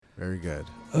Very good.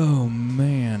 Oh,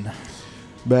 man.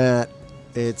 Matt,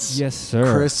 it's Yes,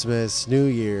 sir. Christmas, New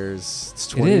Year's. It's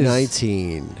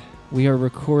 2019. We are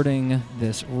recording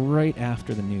this right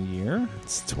after the new year.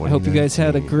 It's 2019. I hope you guys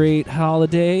had a great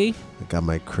holiday. I got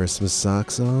my Christmas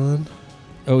socks on.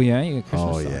 Oh, yeah? You got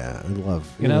Christmas socks. Yeah. I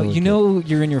love You know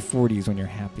you're in your 40s when you're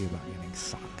happy about getting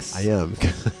socks. I am.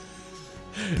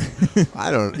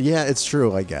 Yeah, it's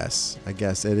true, I guess. It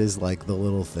is like the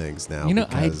little things now.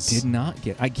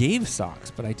 I gave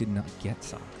socks, but I did not get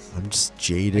socks. I'm just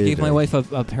jaded. I gave my wife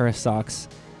a pair of socks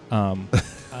on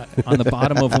the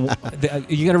bottom of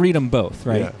you got to read them both,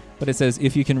 right? Yeah. But it says,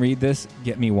 if you can read this,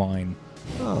 get me wine.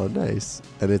 Oh, nice.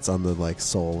 And it's on the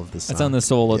sole of the sock. It's on the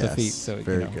sole of the feet. So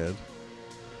very good.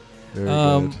 Very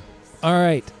good. All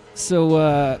right.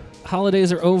 So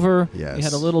holidays are over. Yes. We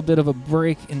had a little bit of a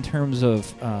break in terms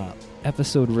of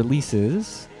episode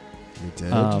releases. We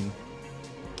did.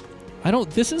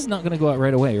 This is not going to go out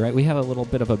right away, right? We have a little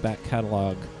bit of a back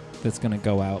catalog that's going to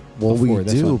go out. Well, before we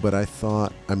this do, one. but I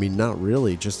thought, not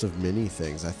really, just of many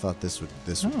things. I thought this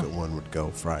one would go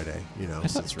Friday,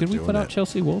 since did we put out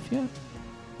Chelsea Wolf yet?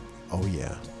 Oh,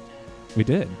 yeah. We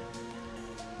did.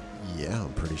 Yeah,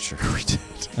 I'm pretty sure we did.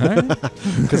 All right.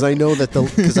 Because I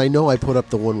know I put up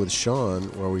the one with Sean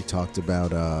where we talked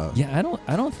about I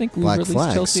don't think we've Black released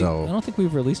Flag, Chelsea. so- I don't think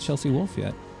we've released Chelsea Wolf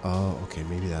yet. Oh, okay,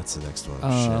 maybe that's the next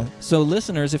one. Shit. So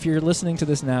listeners, if you're listening to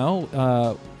this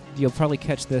now, you'll probably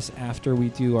catch this after we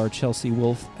do our Chelsea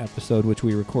Wolf episode, which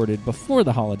we recorded before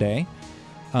the holiday.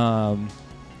 We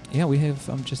have.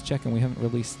 I'm just checking. We haven't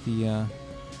released the.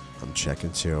 I'm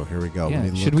checking too. Here we go. Yeah.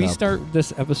 Let me Should look we up. start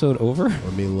this episode over?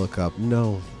 Let me look up.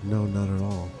 No, not at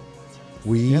all.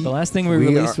 The last thing we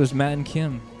released was Matt and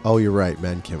Kim. Oh, you're right,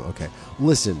 Matt and Kim. Okay,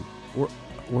 listen,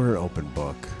 we're an open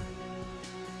book.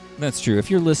 That's true. If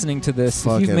you're listening to this, if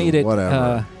Fucking you've made it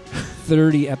whatever.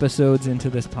 30 episodes into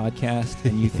this podcast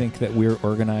and you think that we're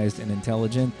organized and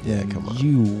intelligent, Yeah, then come on.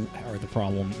 you are the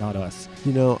problem, not us.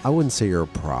 I wouldn't say you're a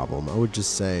problem. I would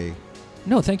just say,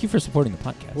 No, thank you for supporting the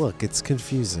podcast. look, it's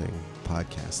confusing,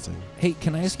 podcasting. Hey,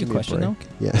 can I ask you a Give me question, though? break.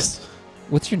 Yes.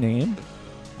 What's your name?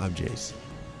 I'm Jason.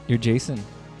 You're Jason.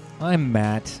 I'm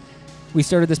Matt. We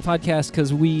started this podcast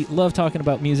because we love talking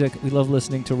about music. We love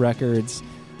listening to records.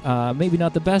 Maybe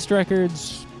not the best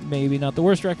records, maybe not the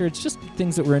worst records, just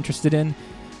things that we're interested in.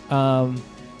 What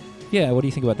do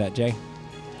you think about that, Jay?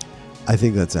 I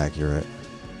think that's accurate.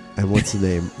 And what's the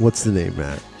name? What's the name,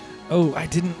 Matt? Oh, I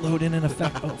didn't load in an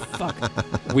effect. Oh,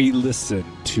 fuck. We listen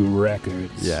to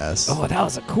records. Yes. Oh, that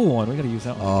was a cool one. We got to use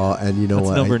that one. Oh, and you know That's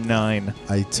what? number 9.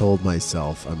 I told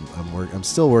myself I'm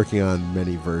still working on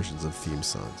many versions of theme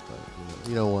songs, but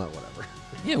you know what? Whatever.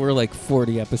 Yeah, we're like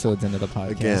 40 episodes into the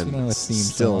podcast. Again, we don't have a theme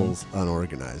still song.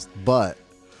 unorganized. But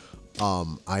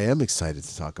I am excited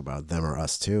to talk about Them or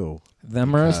Us Too.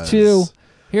 Them or Us Too.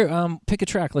 Here, pick a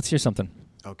track. Let's hear something.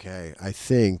 Okay, I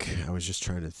was just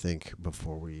trying to think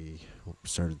before we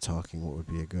started talking what would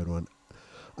be a good one.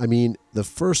 The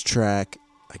first track,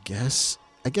 I guess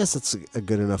it's a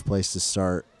good enough place to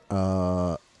start.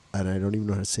 And I don't even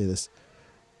know how to say this.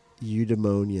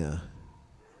 Eudaimonia.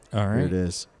 All right. Here it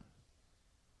is.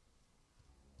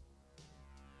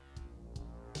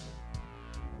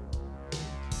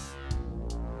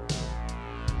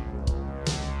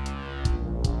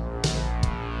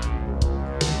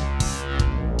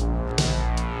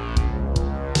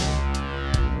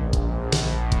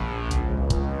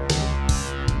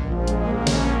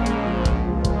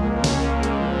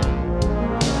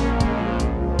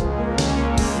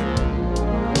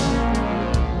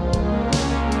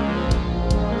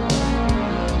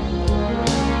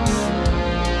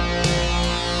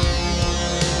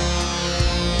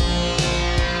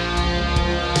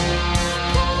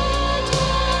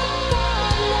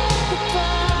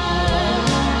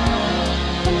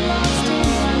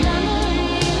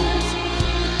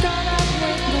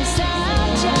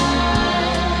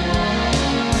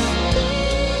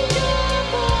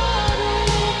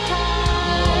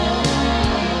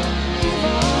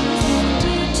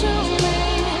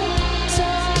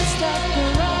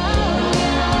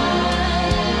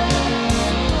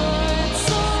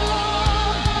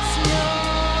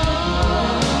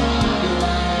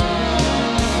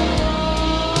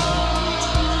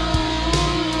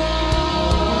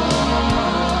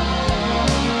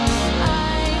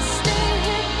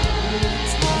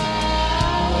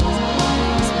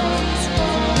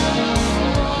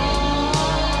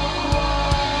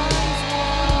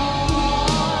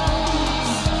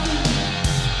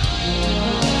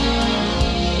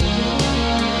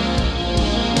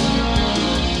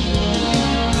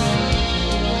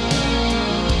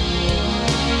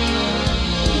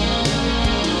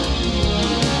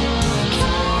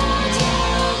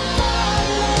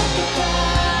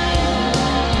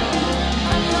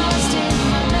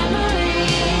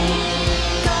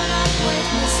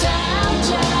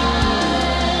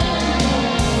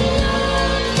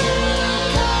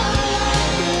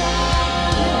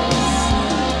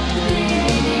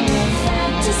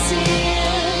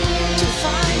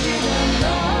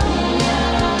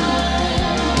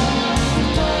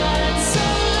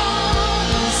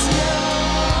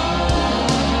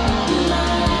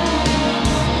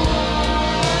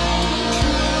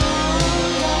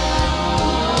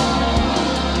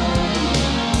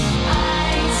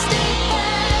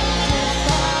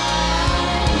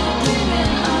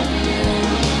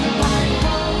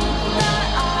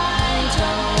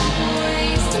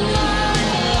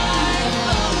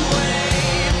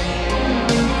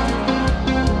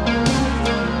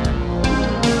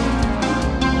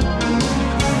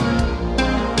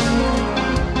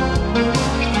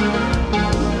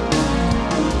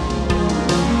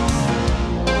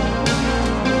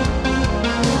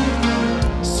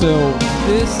 So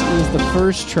this is the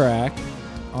first track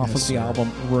off Yes, of the sir.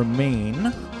 album Remain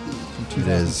from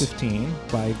 2015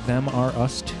 by Them Are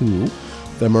Us Two.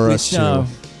 Them Are Us Which, Two.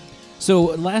 So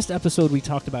last episode we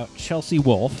talked about Chelsea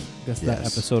Wolfe. I guess that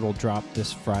Yes. episode will drop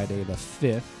this Friday the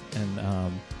 5th,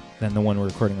 and then the one we're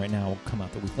recording right now will come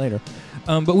out the week later.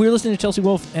 But we were listening to Chelsea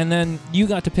Wolfe, and then you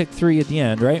got to pick 3 at the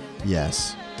end, right?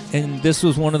 Yes. And this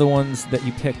was one of the ones that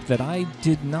you picked that I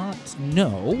did not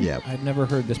know. Yep. I'd never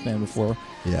heard this band before.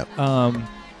 Yep.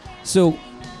 So,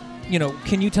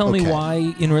 can you tell me Okay.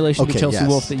 why, in relation to Okay, Chelsea yes.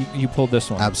 Wolfe, that you pulled this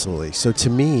one? Absolutely. So to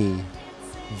me,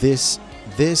 this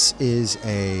is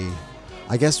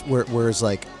I guess whereas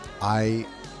like I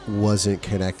wasn't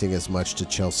connecting as much to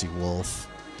Chelsea Wolfe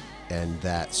and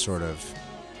that sort of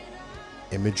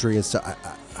imagery and stuff.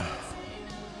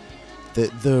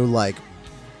 The like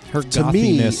Her to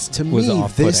me gothiness was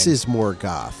off-putting. this is more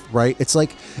goth, right? It's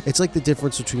like the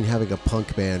difference between having a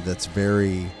punk band that's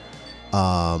very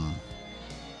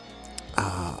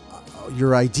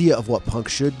your idea of what punk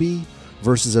should be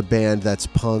versus a band that's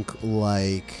punk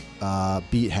like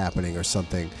Beat Happening or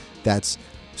something that's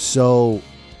so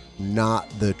not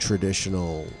the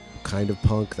traditional kind of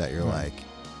punk that you're Right. like,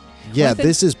 yeah, Well, I think-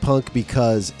 this is punk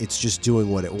because it's just doing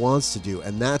what it wants to do,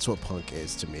 and that's what punk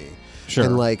is to me. Sure.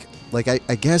 And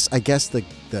I guess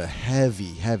the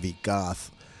heavy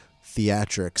goth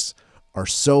theatrics are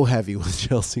so heavy with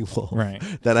Chelsea Wolfe Right.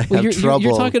 that I Well, have trouble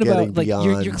you're talking getting about like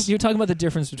beyond. you're talking about the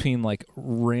difference between like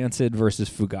Rancid versus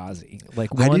Fugazi. Like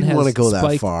I one didn't has want to go that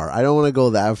spiked- far. I don't want to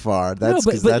go that far. That's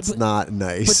but- because but- that's but- not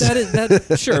nice. But that is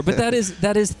that sure. But that is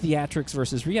theatrics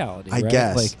versus reality. I right?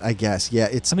 guess. Like, I guess. Yeah.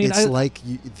 It's. I mean, it's like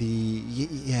the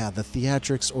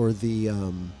theatrics or the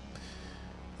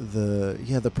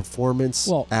performance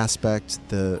Well, aspect.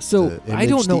 so the I image,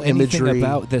 don't know the anything imagery.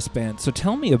 about this band. So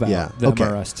tell me about Yeah, Them okay.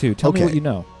 Are Us Too. Tell me Okay. what you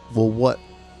know. Well, what?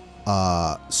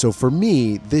 So for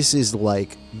me, this is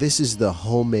the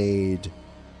homemade,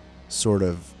 sort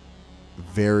of,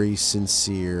 very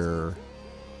sincere,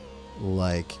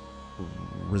 like,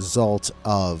 result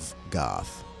of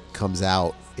goth comes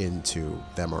out into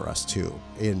Them Are Us Too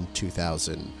in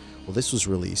 2000. Well, this was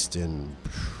released in,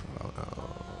 I don't know,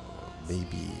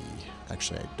 maybe.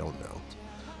 Actually, I don't know.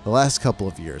 The last couple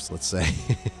of years, let's say.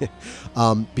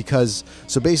 Because,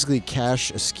 so basically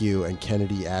Cash Askew and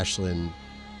Kennedy Ashland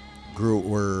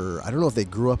I don't know if they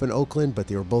grew up in Oakland, but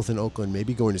they were both in Oakland,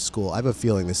 maybe going to school. I have a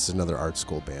feeling this is another art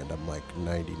school band. I'm like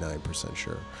 99%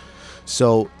 sure.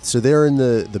 So they're in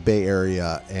the Bay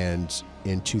Area, and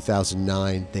in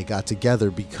 2009 they got together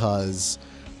because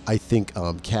I think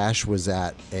Cash was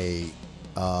at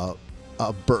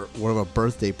one of a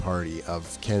birthday party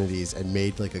of Kennedy's and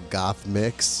made like a goth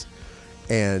mix,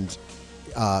 and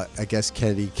I guess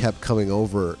Kennedy kept coming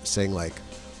over saying like,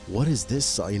 what is this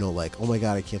song? Like, oh my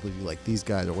God, I can't believe you like these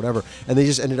guys or whatever. And they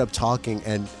just ended up talking,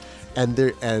 and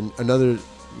another,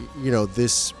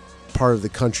 this part of the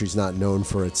country's not known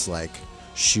for its like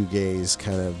shoegaze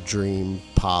kind of dream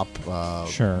pop,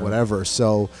 Sure. whatever.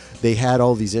 So they had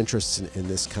all these interests in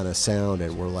this kind of sound,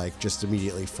 and were like just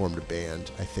immediately formed a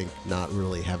band. I think not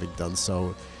really having done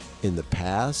so in the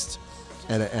past.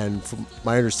 And from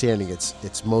my understanding,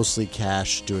 it's mostly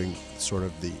Cash doing sort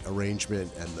of the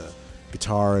arrangement and the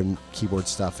guitar and keyboard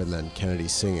stuff, and then Kennedy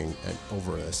singing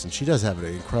over this. And she does have an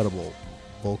incredible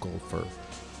vocal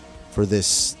for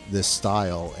this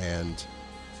style. And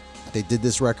they did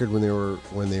this record when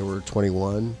they were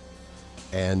 21,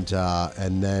 and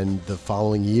then the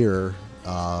following year,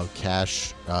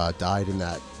 Cash died in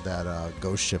that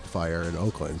ghost ship fire in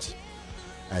Oakland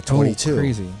at 22. Oh,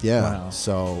 crazy. Yeah. Wow.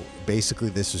 So basically,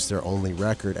 this was their only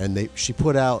record, and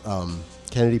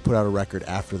Kennedy put out a record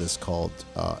after this called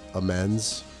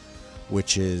Amends,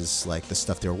 which is like the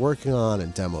stuff they were working on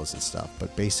and demos and stuff.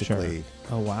 But basically, Sure.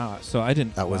 Oh wow. So I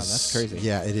didn't. that wow, was that's crazy.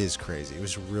 Yeah, it is crazy. It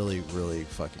was really, really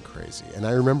fucking crazy. And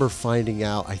I remember finding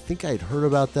out. I think I'd heard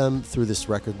about them through this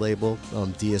record label,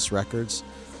 DS Records,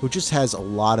 who just has a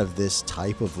lot of this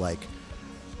type of like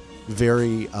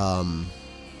very.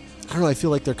 I don't know. I feel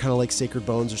like they're kind of like Sacred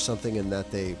Bones or something, in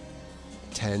that they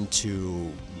tend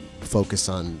to focus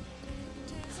on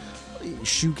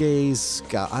shoegaze.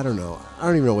 I don't know. I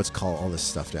don't even know what's called all this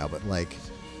stuff now, but like,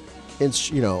 it's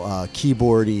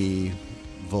keyboardy,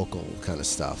 vocal kind of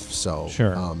stuff. So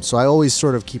Sure. So I always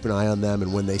sort of keep an eye on them,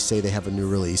 and when they say they have a new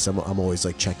release, I'm always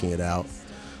like checking it out,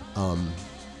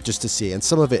 just to see. And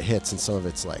some of it hits, and some of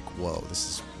it's like, whoa, this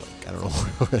is like, I don't know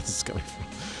where this is coming from.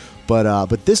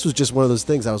 But this was just one of those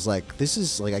things. I was like, this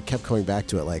is like, I kept coming back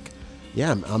to it. Like,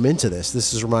 yeah, I'm into this.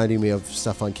 This is reminding me of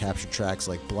stuff on Capture tracks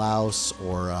like Blouse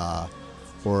or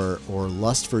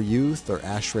Lust for Youth or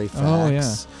Ashray Facts, Oh,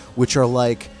 yeah. which are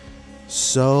like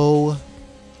so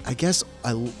I guess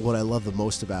what I love the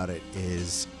most about it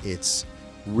is it's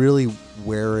really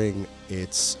wearing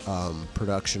its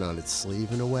production on its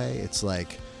sleeve in a way. It's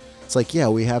like, yeah,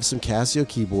 we have some Casio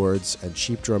keyboards and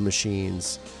cheap drum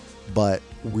machines, but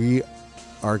we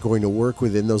are going to work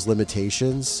within those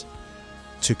limitations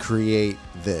to create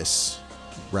this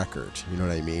record. You know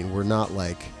what I mean? We're not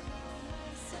like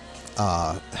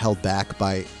held back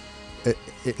by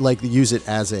it, like use it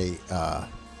as a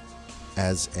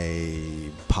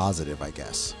positive, I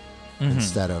guess,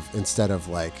 instead of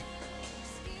like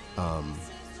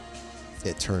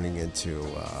it turning into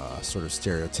sort of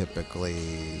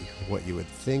stereotypically what you would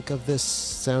think of this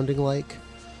sounding like.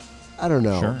 I don't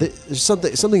know. Sure. There's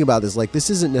something about this. Like,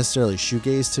 this isn't necessarily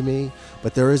shoegaze to me,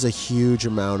 but there is a huge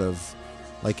amount of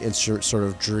like sort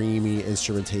of dreamy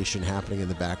instrumentation happening in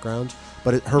the background.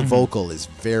 But her vocal is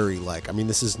very like, I mean,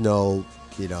 this is no,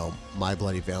 My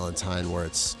Bloody Valentine where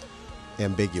it's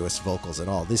ambiguous vocals at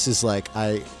all. This is like,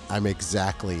 I'm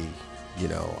exactly,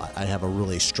 I have a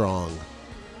really strong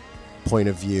point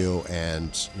of view,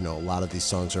 and a lot of these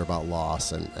songs are about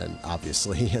loss and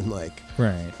obviously and like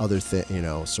other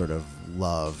sort of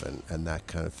love and that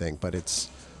kind of thing, but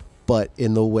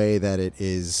in the way that it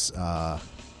is I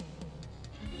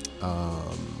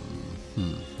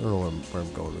don't know where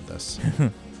I'm going with this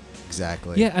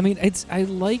exactly. Yeah, I mean, I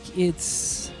like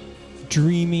its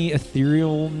dreamy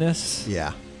etherealness.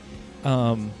 Yeah.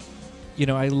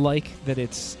 I like that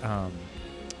it's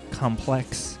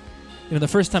complex. The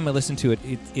first time I listened to it,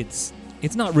 it's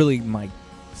not really my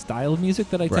style of music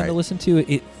that I tend to listen to.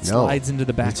 It slides into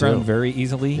the background very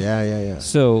easily. Yeah.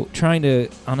 So trying to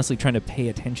pay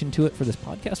attention to it for this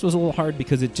podcast was a little hard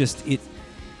because it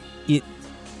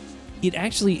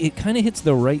kind of hits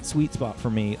the right sweet spot for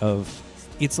me of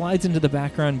it slides into the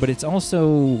background, but it's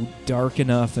also dark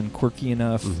enough and quirky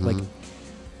enough.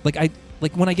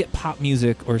 Like when I get pop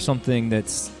music or something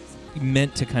that's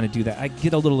meant to kind of do that, I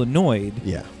get a little annoyed.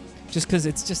 Yeah. Just because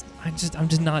I'm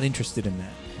just not interested in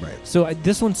that. Right. So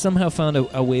this one somehow found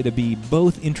a way to be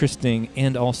both interesting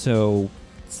and also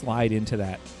slide into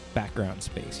that background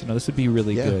space. This would be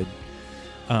really good.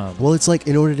 Well, it's like,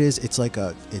 what it is? It's like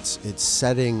it's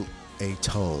setting a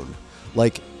tone.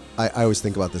 Like I always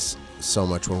think about this so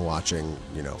much when watching,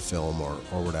 film or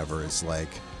whatever, is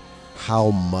like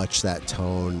how much that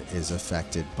tone is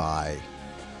affected by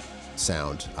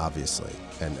sound, obviously,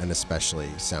 and especially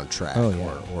soundtrack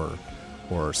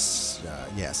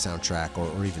soundtrack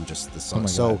or even just the song.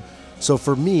 So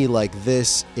for me, like,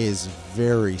 this is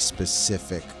very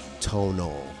specific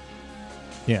tonal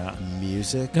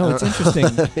music. No, it's interesting.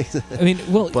 I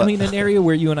mean, an area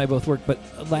where you and I both work, but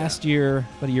last year,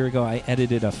 about a year ago, I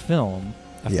edited a film,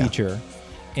 feature,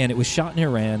 and it was shot in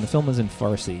Iran. The film was in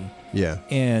Farsi. Yeah.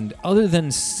 And other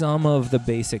than some of the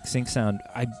basic sync sound,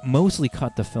 I mostly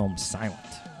cut the film silent.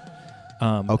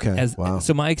 Okay. Wow.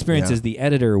 So my experience as the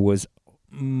editor was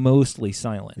mostly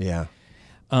silent. Yeah.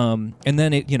 And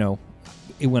then it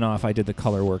went off. I did the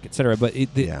color work, etc. But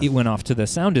it went off to the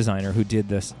sound designer who did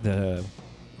the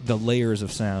layers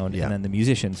of sound, and then the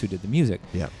musicians who did the music.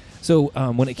 Yeah. So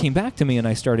when it came back to me and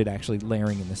I started actually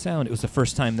layering in the sound, it was the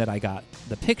first time that I got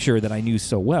the picture that I knew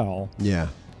so well. Yeah.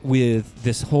 With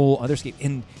this whole other scape,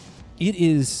 and it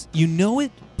is,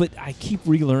 it, but I keep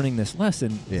relearning this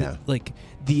lesson. Yeah.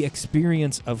 The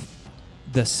experience of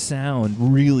the sound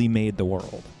really made the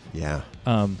world. Yeah.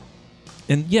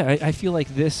 I feel like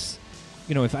this,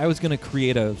 if I was going to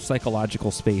create a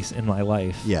psychological space in my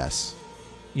life, yes,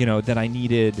 that I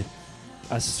needed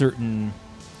a certain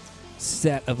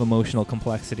set of emotional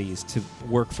complexities to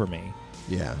work for me.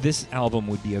 Yeah. This album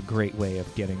would be a great way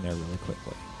of getting there really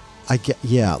quickly.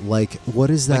 Like, what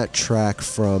is that track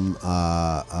from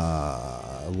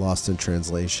Lost in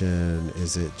Translation?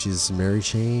 Is it Jesus and Mary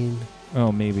Chain?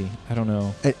 Oh, maybe. I don't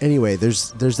know. Anyway,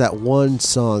 there's that one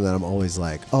song that I'm always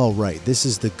like, oh, right, this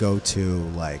is the go-to,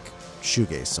 like,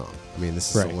 shoegaze song. I mean,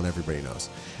 this is the one everybody knows.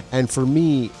 And for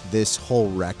me, this whole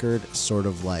record sort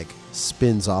of, like,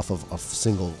 spins off of a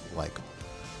single, like,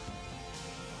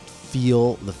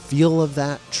 the feel of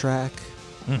that track.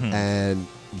 And,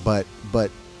 but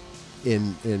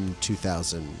in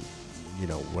 2000,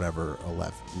 whatever,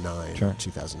 9,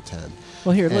 2010.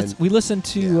 Well, here, we listen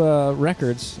to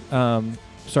records.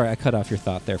 Sorry, I cut off your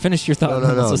thought there. Finish your thought.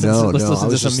 No. Let's listen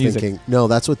to some music. Thinking, no,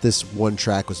 that's what this one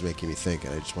track was making me think,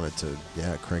 and I just wanted to,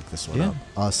 crank this one up.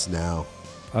 Us Now.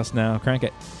 Crank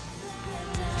it.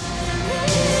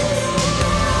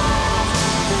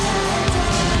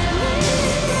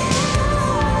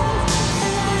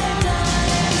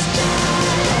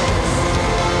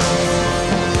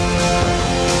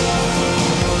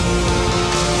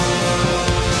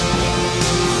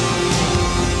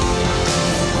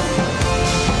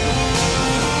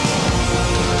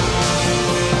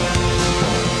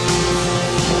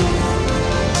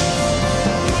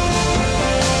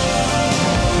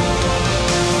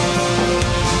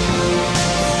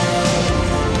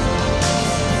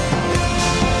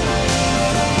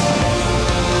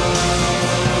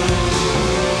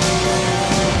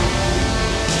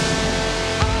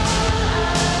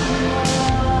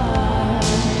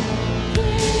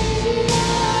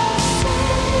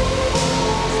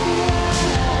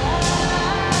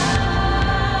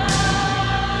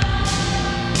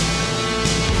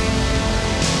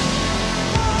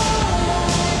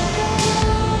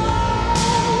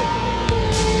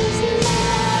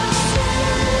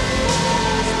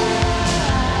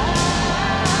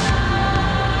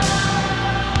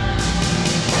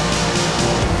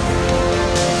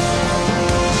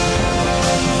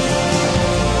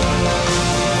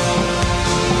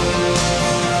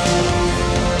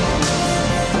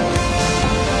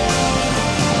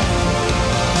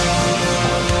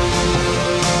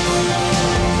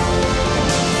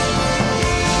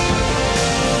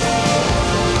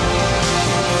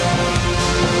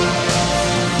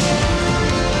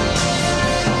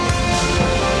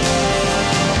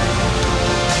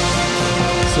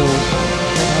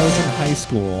 high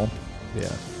school.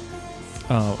 Yeah.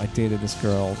 Oh, I dated this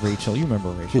girl, Rachel. You remember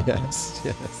Rachel? Yes.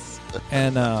 Yes.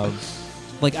 And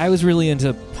like I was really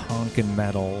into punk and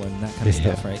metal and that kind of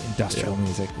stuff, right? Industrial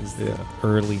music is the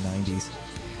early '90s.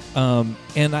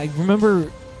 And I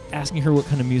remember asking her what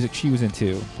kind of music she was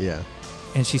into. Yeah.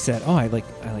 And she said, "Oh, I like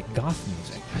goth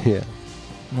music." Yeah.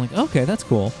 I'm like, "Okay, that's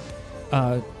cool.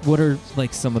 What are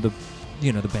like some of the,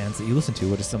 the bands that you listen to?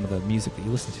 What is some of the music that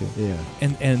you listen to?" Yeah.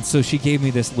 And so she gave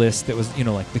me this list that was,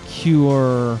 like The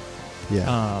Cure,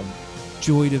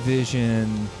 Joy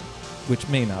Division, which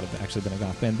may not have actually been a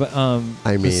goth band, but I mean,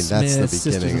 the Smiths, that's the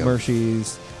Sisters beginning of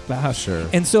Mercy's, Bauhaus. Sure.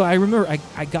 And so I remember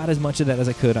I got as much of that as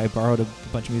I could. I borrowed a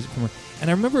bunch of music from her, and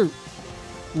I remember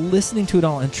listening to it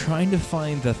all and trying to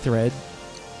find the thread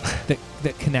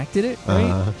that connected it,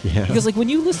 right? Yeah. Because like when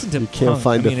you listen to you can't punk,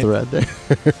 find a thread there.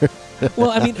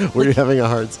 Well, I mean, were you having a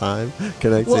hard time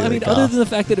connecting? Well, I mean, other than the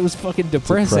fact that it was fucking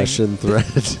depressing. Depression thread.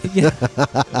 yeah,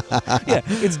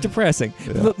 it's depressing.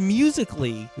 Yeah. But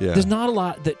musically, there's not a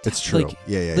lot that. It's true. Like,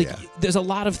 yeah. There's a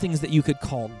lot of things that you could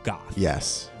call goth.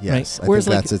 Yes. Right? I Whereas,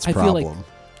 think that's its problem. I feel like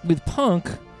with punk,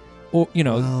 or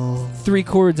 3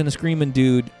 chords and a screaming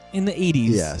dude in the 80s.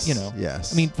 Yes.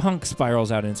 Yes. I mean, punk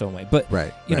spirals out in its own way, but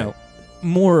right. You know,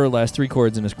 more or less 3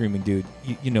 chords and a screaming dude.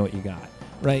 You know what you got.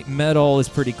 Right, metal is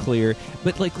pretty clear,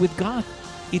 but like with goth,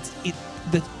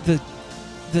 the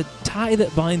tie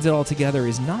that binds it all together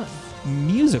is not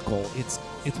musical. It's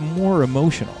more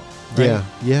emotional. Right?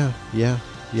 Yeah.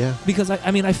 Because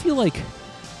I feel like,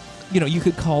 you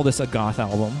could call this a goth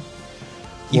album.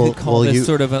 You could call this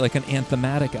sort of like an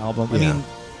anthematic album. Yeah. I mean,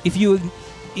 if you,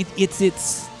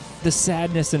 it's the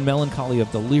sadness and melancholy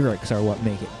of the lyrics are what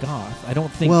make it goth. I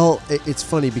don't think. Well, it's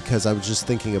funny because I was just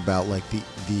thinking about like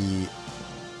the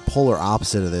polar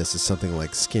opposite of this is something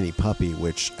like Skinny Puppy,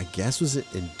 which I guess was an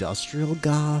industrial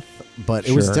goth, but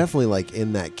it was definitely like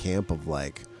in that camp of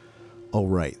like, oh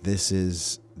right, this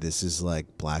is like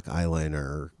black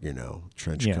eyeliner,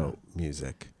 trench coat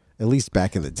music. At least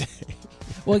back in the day.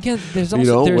 Well, again, there's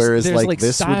also there's like like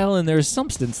this style and there's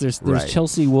substance. There's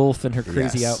Chelsea Wolfe and her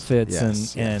crazy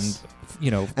outfits and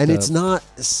it's not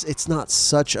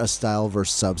such a style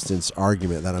versus substance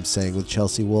argument that I'm saying with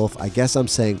Chelsea Wolfe. I guess I'm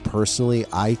saying personally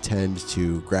I tend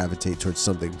to gravitate towards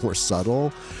something more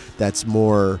subtle that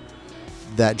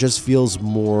just feels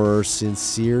more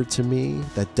sincere to me,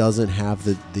 that doesn't have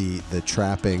the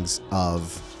trappings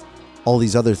of all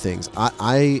these other things.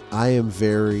 I am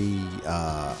very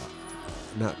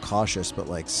not cautious but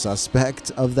like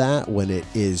suspect of that when it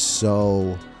is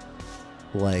so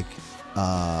like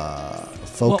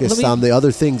focused on the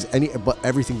other things, but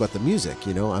everything but the music.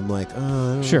 I'm like,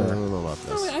 I don't know about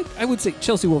this. I would say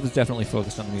Chelsea Wolfe is definitely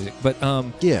focused on the music, but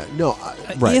right.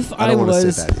 If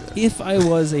I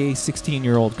was a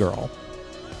 16-year-old girl,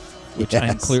 which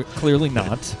I'm clearly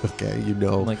not. Okay,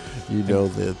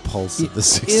 the pulse of the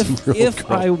 16-year-old girl. If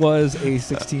I was a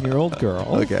 16-year-old girl,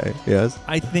 okay, yes,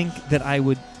 I think that I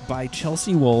would buy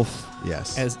Chelsea Wolfe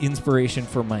as inspiration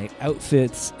for my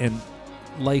outfits and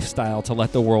lifestyle to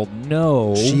let the world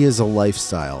know she is a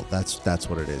lifestyle. That's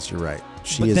what it is. You're right.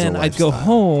 She is a lifestyle. Then I'd go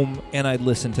home and I'd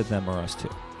listen to Them or Us Too.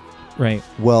 Right.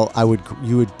 Well,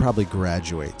 you would probably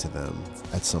graduate to them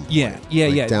at some point. Yeah.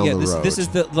 Down the road. This is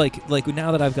the like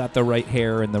now that I've got the right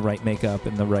hair and the right makeup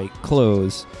and the right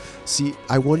clothes. See,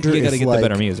 I wonder you got to get the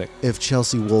better music. If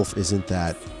Chelsea Wolfe isn't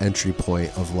that entry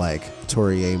point of like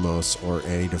Tori Amos or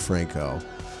Annie DeFranco,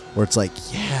 where it's like,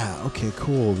 yeah, okay,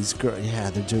 cool. These girls,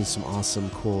 they're doing some awesome,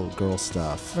 cool girl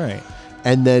stuff. Right.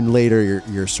 And then later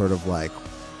you're sort of like,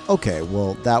 okay,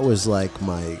 well, that was like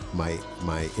my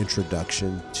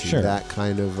introduction to that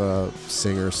kind of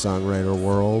singer-songwriter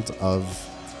world of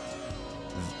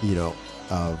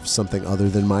something other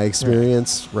than my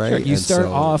experience, right? Sure. You start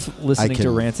off listening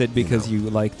to Rancid because you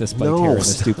like the spiked hair and the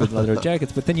stupid leather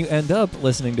jackets, but then you end up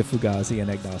listening to Fugazi and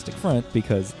Agnostic Front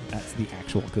because that's the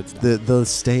actual good stuff. The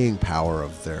staying power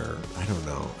of their, I don't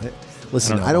know.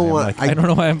 Listen, I don't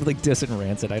know why I'm like dissing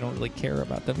Rancid. I don't really care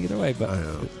about them either way, but I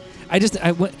know. That's the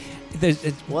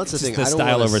thing. The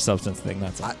style over substance thing.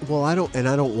 That's all. I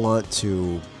don't want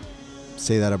to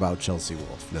say that about Chelsea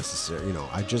Wolfe necessarily.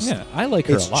 I like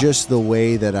her a lot. It's just the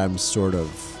way that I'm sort of,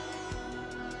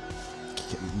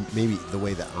 maybe the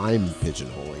way that I'm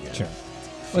pigeonholing it. Sure.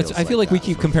 Well, I feel like we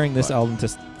keep comparing this album to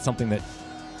something that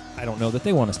I don't know that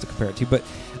they want us to compare it to, but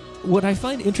what I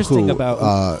find interesting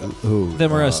about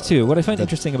Them or Us Too, what I find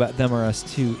interesting about Them or Us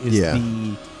Too is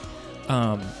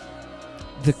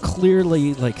the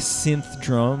clearly like synth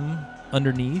drum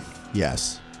underneath.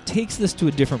 Yes. Takes this to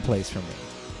a different place for me.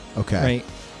 Okay. Right?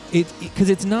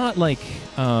 Because it's not like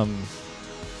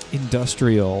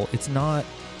industrial. It's not.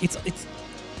 It's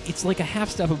it's like a half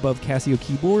step above Casio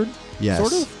keyboard, Yes.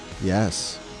 sort of,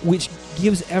 Yes. which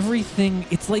gives everything.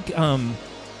 It's like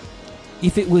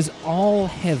if it was all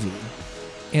heavy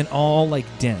and all like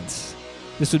dense,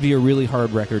 this would be a really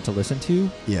hard record to listen to.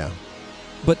 Yeah.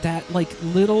 But that like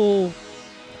little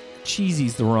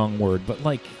cheesy's the wrong word, but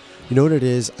like You know what it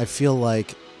is? I feel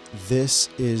like this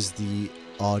is the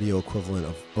audio equivalent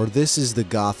of, or this is the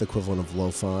goth equivalent of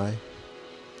lo-fi.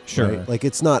 sure, Right? Like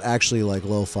it's not actually like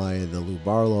lo-fi in the Lou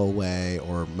Barlow way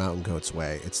or Mountain Goats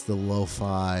way. It's the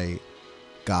lo-fi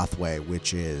goth way,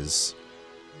 which is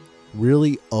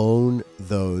really own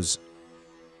those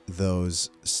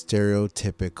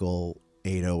stereotypical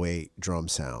 808 drum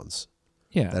sounds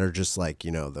yeah, that are just like,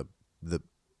 you know, the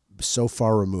so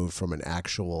far removed from an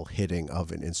actual hitting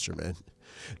of an instrument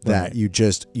that Right. you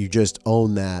just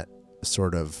own that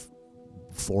sort of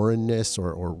foreignness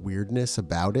or weirdness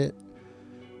about it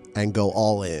and go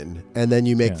all in, and then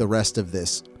you make Yeah. the rest of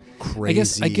this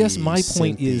crazy. I guess my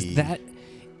point is synthy- that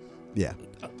yeah.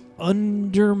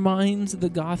 undermines the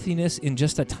gothiness in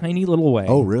just a tiny little way.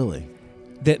 Oh, really?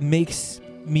 That makes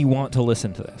me want to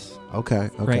listen to this. Okay.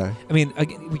 Right? I mean,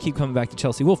 again, we keep coming back to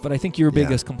Chelsea Wolfe, but I think your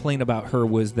biggest complaint about her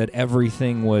was that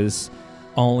everything was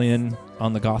all in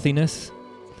on the gothiness,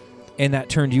 and that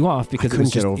turned you off because I it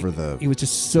was couldn't just get over the it was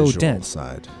just so visual dense.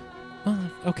 side.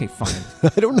 Okay,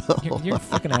 fine. I don't know. You're a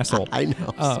fucking asshole. I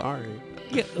know. Uh, Sorry.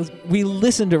 Yeah, we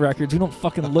listen to records. We don't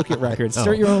fucking look at records.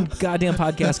 Start your own goddamn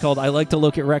podcast called "I Like to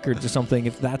Look at Records" or something.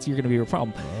 If that's going to be your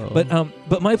problem.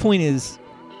 But my point is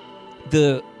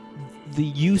the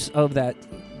use of that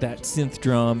synth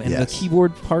drum and Yes. the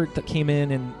keyboard part that came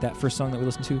in that first song that we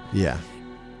listened to. Yeah.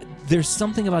 There's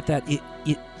something about that.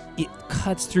 It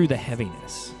cuts through the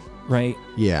heaviness, right?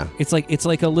 Yeah. It's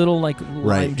like a little like lime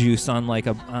Right. juice on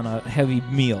a heavy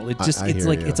meal. It just I it's hear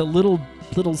like you. it's a little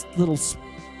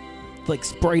like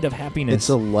sprite of happiness. It's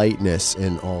a lightness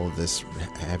in all of this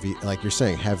heavy, like you're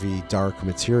saying, heavy, dark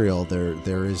material.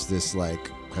 There is this like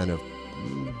kind of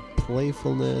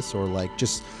playfulness, or like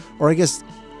just, or I guess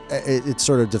it's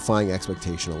sort of defying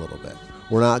expectation a little bit.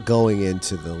 We're not going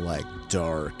into the like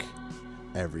dark,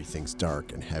 everything's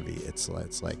dark and heavy. It's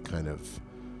like kind of,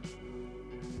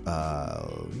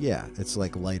 yeah, it's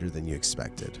like lighter than you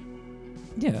expected.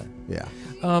 yeah. Yeah.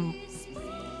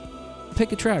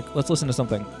 Pick a track. Let's listen to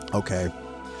something. Okay.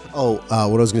 Oh, what I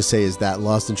was going to say is that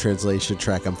Lost in Translation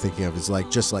track I'm thinking of is like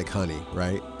just like Honey,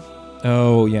 right?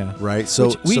 Oh yeah. Right. So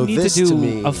Which we so need this to do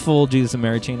me, a full Jesus and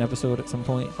Mary Chain episode at some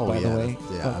point. Oh, by yeah. the way,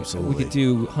 Yeah, absolutely. We could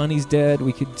do Honey's Dead.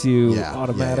 We could do Yeah,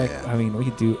 Automatic. yeah. I mean, we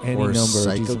could do any or number of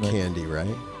Psycho Jesus and Mary. Candy, right?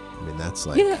 I mean, that's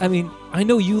like Yeah, I mean, I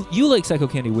know you like Psycho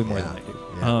Candy way more Yeah, than I do.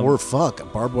 yeah. Or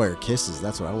fuck Barbed Wire Kisses.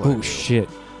 That's what I want. Oh shit.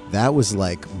 That was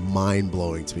like mind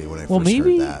blowing to me when I Well, first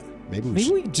maybe- heard that. Maybe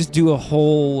Maybe we could just do a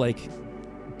whole like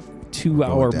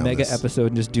 2-hour down mega this. episode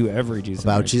and just do every Jesus and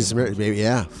about Mary Jesus. Chain. Mary, maybe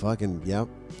yeah. Fucking yep.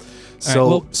 right, So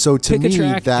well, so to Pick me a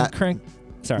track that and crank.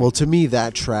 Sorry. well to me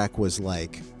that track was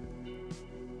like,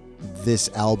 this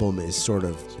album is sort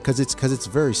of because it's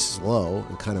very slow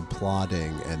and kind of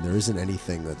plodding, and there isn't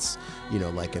anything that's, you know,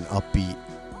 like an upbeat.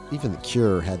 Even The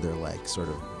Cure had their like sort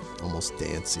of almost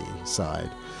dancey side.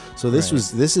 So this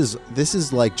Right. this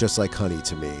is like just like Honey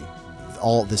to me.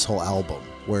 All this whole album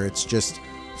where it's just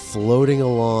floating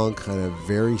along, kind of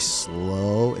very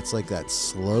slow. It's like that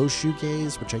slow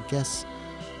shoegaze, which I guess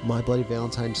My Bloody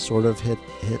Valentine sort of hit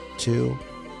too,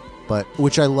 but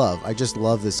which I love. I just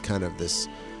love this kind of this.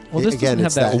 Well, this again,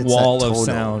 doesn't have it's that it's wall of tonal.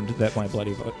 sound that My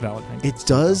Bloody Valentine. It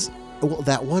does. Well,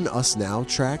 that one Us Now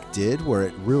track did, where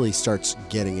it really starts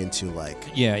getting into like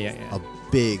Yeah. a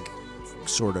big,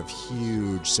 sort of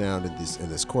huge sound in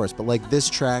this chorus. But like this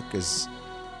track is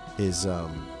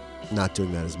not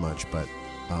doing that as much, but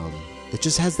it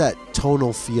just has that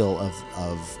tonal feel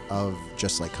of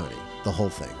Just Like Honey, the whole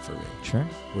thing for me, Sure.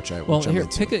 which I'm Here,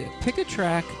 into. pick a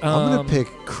track. I'm gonna pick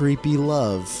Creepy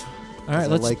Love. All right, 'cause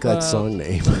let's I like that song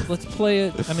name. Let's play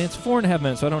it. I mean, it's 4.5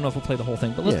 minutes, so I don't know if we'll play the whole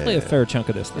thing, but let's Yeah, play yeah, a fair chunk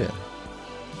of this thing. Yeah.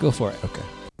 Go for it. Okay.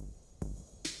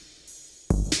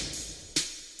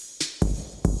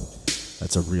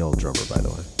 That's a real drummer, by the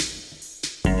way.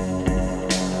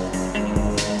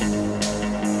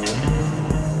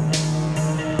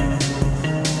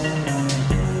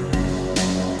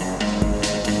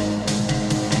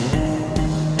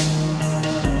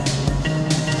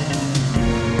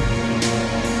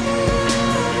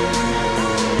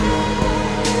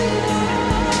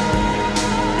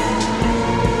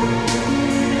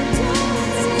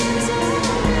 Don't seem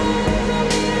so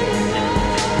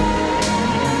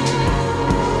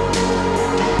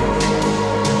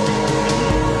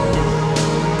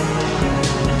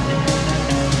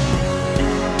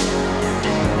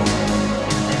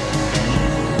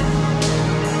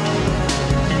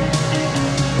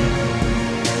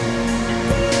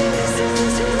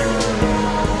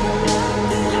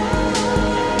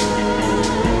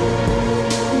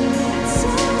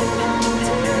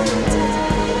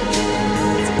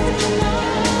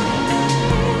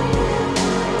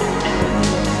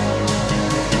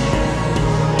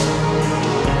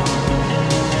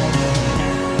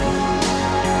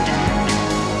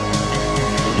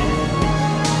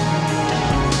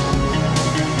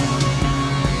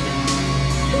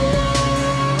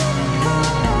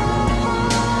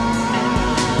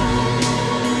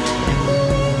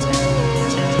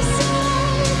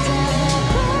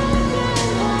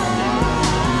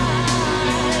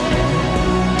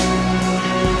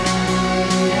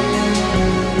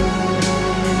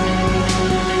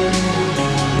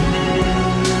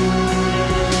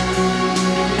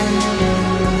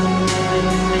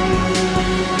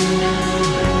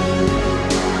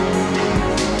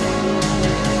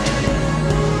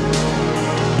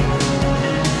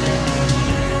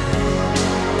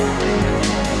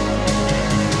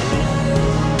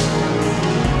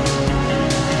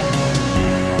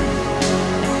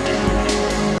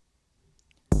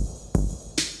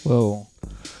Whoa.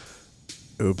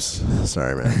 Oops.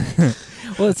 Sorry, man.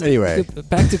 Well, it's Anyway.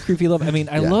 back to Creepy Love. I mean,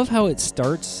 I Yeah. love how it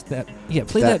starts. Play That- that yeah,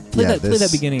 play that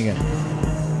this- beginning again.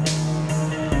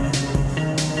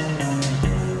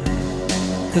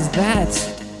 Because that's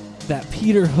that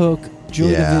Peter Hook, Joy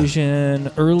Yeah.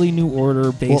 Division, early New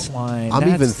Order bass line. I'm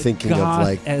That's even thinking of, goth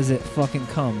like- as it fucking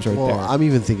comes right Well, there. I'm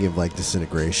even thinking of like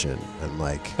Disintegration and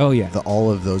like Oh yeah.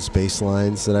 all of those bass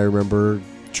lines that I remember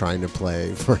trying to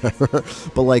play forever.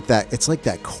 But like that, it's like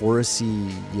that chorusy,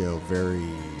 very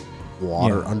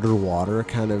Yeah. underwater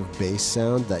kind of bass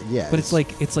sound. That But it's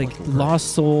like fucking great.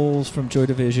 Lost Souls from Joy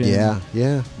Division. Yeah,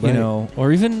 You right. know,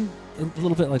 or even a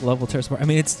little bit like Love Will Tear Us Apart. I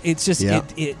mean, it's just Yeah.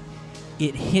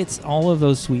 it hits all of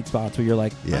those sweet spots where you're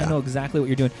like, Yeah. I know exactly what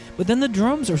you're doing. But then the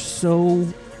drums are so,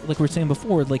 like we were saying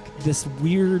before, like this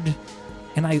weird,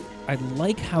 and I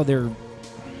like how they're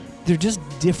just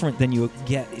different than you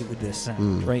get it with this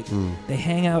sound, right? They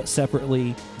hang out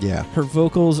separately. Yeah, Her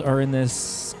vocals are in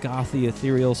this gothy,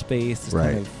 ethereal space, this Right.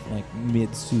 kind of like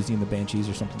mid Susie and the Banshees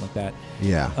or something like that.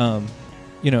 yeah,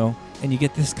 And you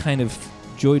get this kind of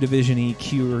Joy Division-y,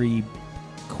 Curie,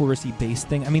 chorusy bass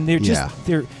thing. I mean, they're just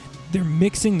they're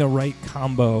mixing the right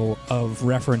combo of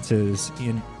references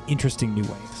in interesting new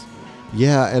ways.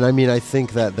 yeah. And I mean, I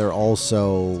think that they're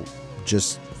also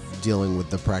just dealing with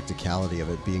the practicality of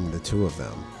it being the two of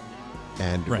them.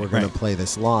 And Right, we're going right. to play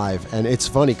this live. And it's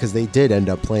funny because they did end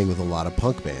up playing with a lot of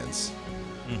punk bands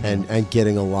and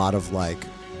getting a lot of like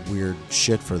weird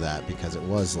shit for that, because it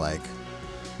was like,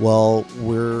 well,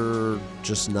 we're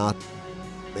just not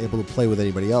able to play with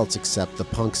anybody else except the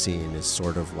punk scene is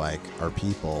sort of like our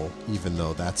people, even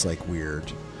though that's like weird.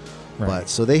 Right. But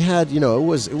so they had, it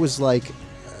was like,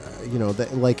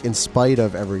 like in spite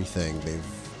of everything,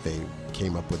 they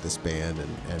came up with this band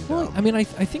and Well, I mean, I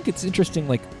think it's interesting.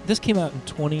 Like, this came out in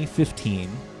 2015,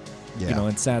 yeah,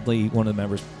 and sadly, one of the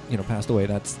members, passed away.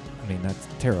 That's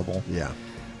terrible. yeah,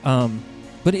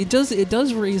 But it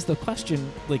does raise the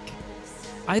question, like,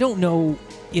 I don't know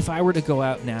if I were to go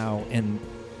out now and,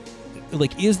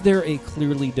 like, is there a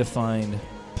clearly defined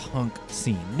punk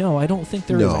scene? No, I don't think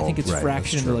there is. I No, think it's right, fractured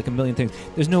that's into true. like a million things.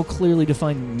 There's no clearly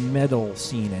defined metal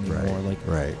scene anymore.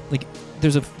 right. Like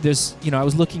there's I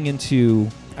was looking into,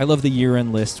 I love the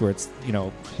year-end list where it's,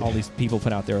 all these people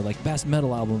put out there like best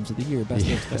metal albums of the year, best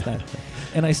this, best that.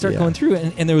 And I start Yeah. going through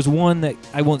it, and there was one that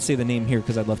I won't say the name here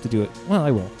because I'd love to do it. Well,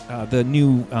 I will. The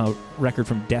new record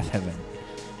from Death Heaven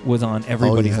was on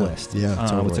everybody's yeah. list. Yeah,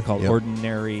 What's totally. it called? Yep.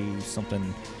 Ordinary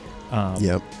something.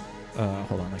 Yep,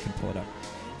 Hold on, I can pull it up.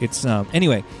 It's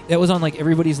anyway, that was on like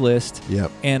everybody's list.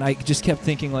 yep, And I just kept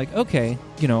thinking, like, okay,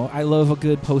 I love a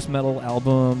good post-metal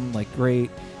album, like, great.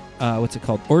 What's it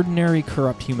called? Ordinary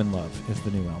Corrupt Human Love is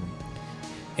the new album.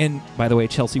 And, by the way,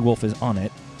 Chelsea Wolfe is on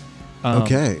it.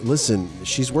 okay, listen,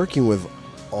 she's working with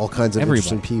all kinds of Everybody.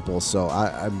 interesting people, so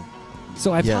I'm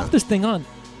So I Yeah. popped this thing on.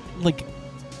 Like,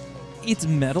 it's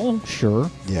metal, sure.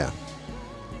 yeah,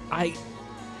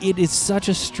 It is such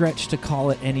a stretch to call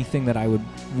it anything that I would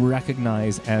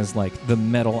recognize as, like, the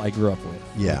metal I grew up with.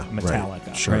 yeah, Like Metallica,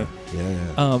 right. Sure, right?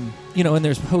 yeah. And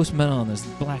there's post metal and there's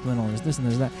black metal and there's this and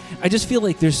there's that. I just feel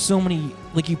like there's so many,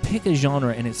 like, you pick a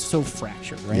genre and it's so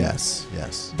fractured, right?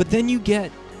 Yes. But then you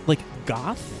get like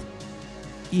goth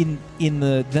in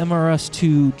the Them Are Us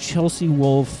 2, Chelsea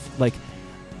Wolfe. Like,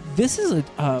 this is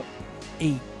a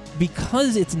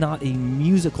because it's not a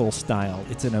musical style,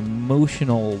 it's an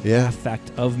emotional Yeah. effect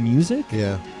of music.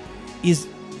 Yeah. Is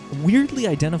weirdly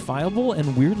identifiable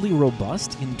and weirdly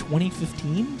robust in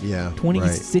 2015. Yeah.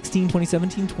 2016,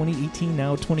 2017, 2018,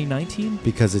 now 2019.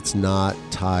 Because it's not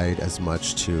tied as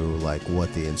much to like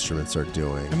what the instruments are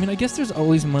doing. I mean, I guess there's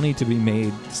always money to be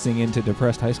made singing to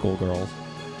depressed high school girls.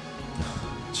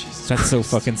 Jesus That's so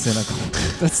Christ. fucking cynical.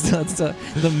 That's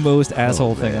the most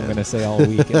asshole thing I'm man. going to say all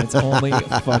week, and it's only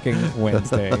fucking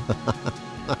Wednesday.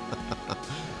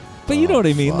 But you know what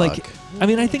I mean? Like, fuck. I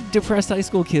mean, I think depressed high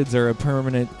school kids are a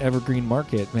permanent evergreen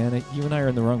market, man. You and I are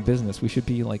in the wrong business. We should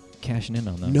be, like, cashing in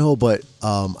on them. No, but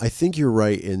I think you're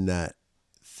right in that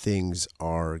things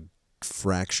are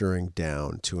fracturing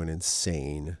down to an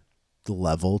insane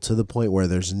level, to the point where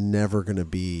there's never going to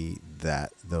be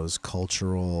those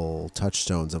cultural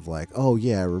touchstones of like, oh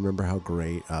yeah, I remember how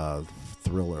great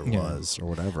Thriller was or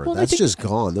whatever. Well, I that's think- just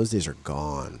gone. Those days are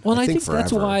gone. Well, I think forever.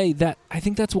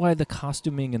 that's why the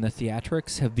costuming and the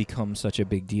theatrics have become such a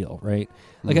big deal, right?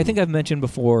 Like, I think I've mentioned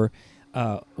before,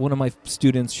 one of my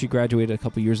students, she graduated a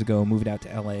couple years ago, moved out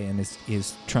to LA, and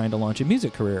is trying to launch a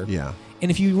music career. Yeah. And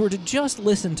if you were to just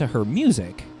listen to her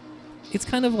music, it's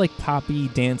kind of like poppy,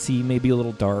 dancey, maybe a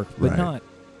little dark, but Right.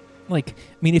 like,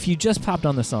 I mean, if you just popped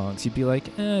on the songs, you'd be like,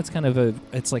 it's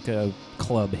like a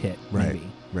club hit, maybe.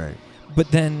 Right.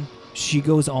 But then she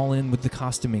goes all in with the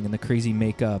costuming and the crazy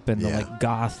makeup and the like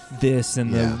goth this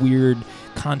and the weird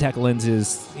contact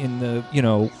lenses in the,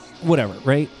 whatever,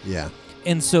 right? Yeah.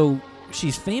 And so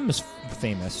she's famous.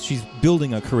 She's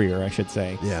building a career, I should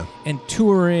say. Yeah. And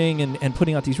touring and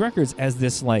putting out these records as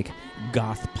this like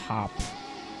goth pop,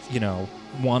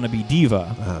 wannabe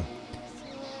diva. Uh-huh.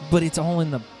 But it's all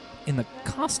in the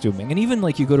costuming. And even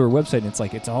like you go to her website and it's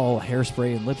like it's all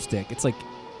hairspray and lipstick. It's like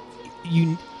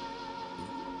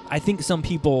I think some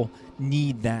people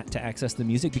need that to access the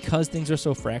music because things are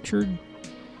so fractured.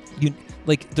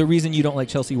 Like the reason you don't like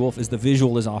Chelsea Wolfe is the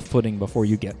visual is off-putting before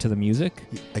you get to the music.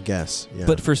 I guess, yeah.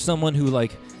 But for someone who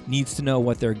like needs to know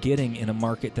what they're getting in a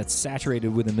market that's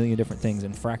saturated with a million different things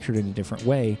and fractured in a different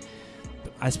way,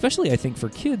 especially I think for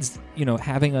kids,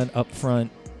 having an upfront,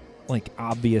 like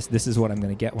obvious, this is what I'm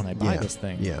going to get when I buy this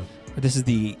thing. Yeah. Or this is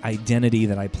the identity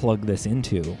that I plug this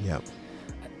into. Yeah.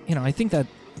 I think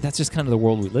that's just kind of the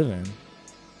world we live in.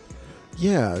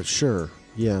 Yeah, sure.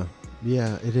 Yeah.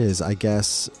 Yeah, it is. I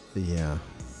guess, yeah.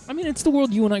 I mean, it's the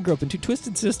world you and I grew up into.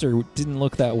 Twisted Sister didn't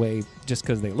look that way just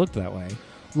because they looked that way.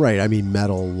 Right. I mean,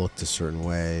 metal looked a certain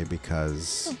way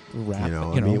because, Rap,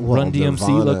 Nirvana Run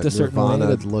DMC looked a certain way.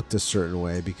 Nirvana looked a certain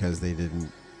way because they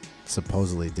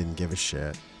supposedly didn't give a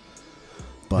shit.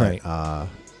 But, right.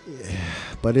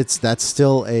 But that's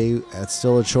still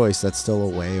a choice. That's still a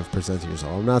way of presenting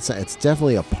yourself. I'm not saying it's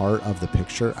definitely a part of the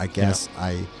picture. I guess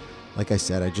like I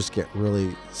said, I just get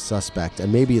really suspect,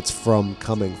 and maybe it's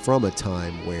coming from a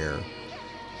time where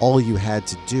all you had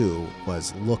to do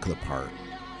was look the part,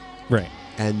 right?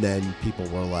 And then people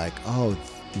were like, "Oh,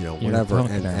 whatever,"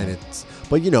 and it's,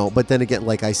 but then again,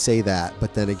 like I say that,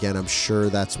 but then again, I'm sure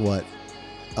that's what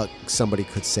somebody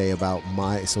could say about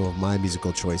some of my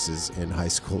musical choices in high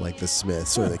school, like the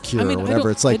Smiths or the Cure or whatever.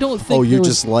 It's like, you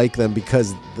just like them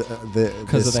because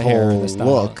because of the hair and the style.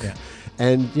 Look. Yeah.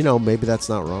 And maybe that's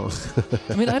not wrong.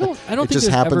 I mean, I don't it think just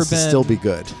there's happens ever to been, still be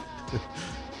good.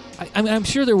 I mean, I'm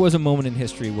sure there was a moment in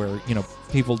history where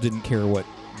people didn't care what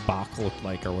Bach looked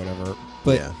like or whatever.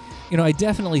 But I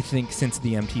definitely think since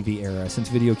the MTV era, since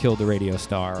video killed the radio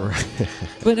star.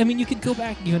 But I mean, you could go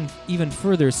back even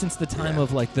further since the time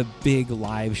of like the big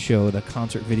live show, the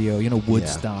concert video,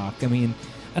 Woodstock. I mean,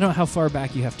 I don't know how far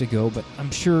back you have to go, but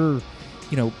I'm sure.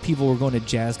 People were going to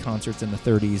jazz concerts in the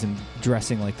 30s and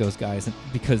dressing like those guys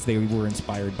because they were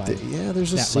inspired by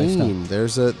there's a that scene.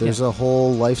 lifestyle. There's a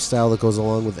whole lifestyle that goes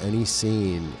along with any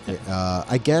scene.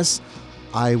 I guess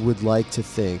I would like to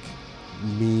think,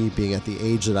 me being at the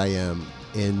age that I am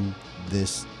in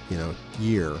this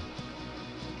year,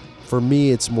 for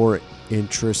me it's more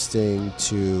interesting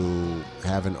to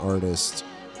have an artist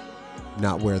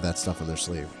not wear that stuff on their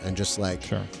sleeve and just like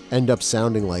end up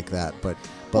sounding like that, but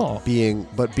being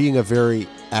a very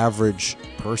average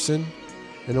person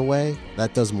in a way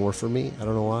that does more for me. I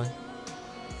don't know why,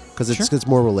 because it's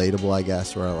more relatable, I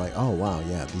guess. Where I'm like, oh wow,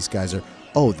 yeah, these guys are.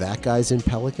 Oh, that guy's in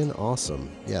Pelican,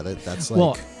 awesome. Yeah, that's like.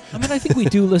 Well, I mean, I think we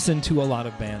do listen to a lot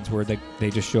of bands where they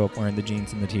just show up wearing the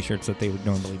jeans and the t-shirts that they would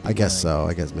normally be I guess wearing. so.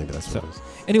 I guess maybe that's what it is.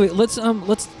 Anyway, let's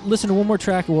listen to one more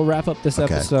track and we'll wrap up this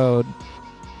episode.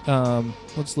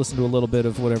 Let's listen to a little bit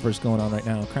of whatever's going on right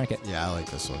now. Crank it. Yeah, I like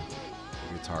this one.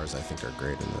 The guitars, I think, are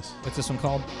great in this. What's this one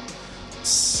called?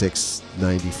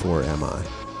 694 MI.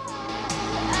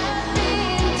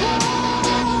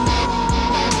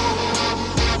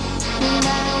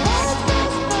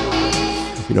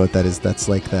 You know what that is? That's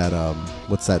like that,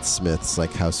 what's that Smiths,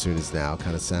 like How Soon Is Now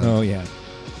kind of sound? Oh, yeah.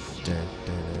 Yeah.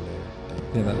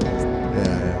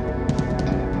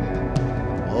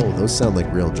 Oh, those sound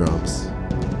like real drums.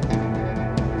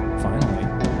 Finally.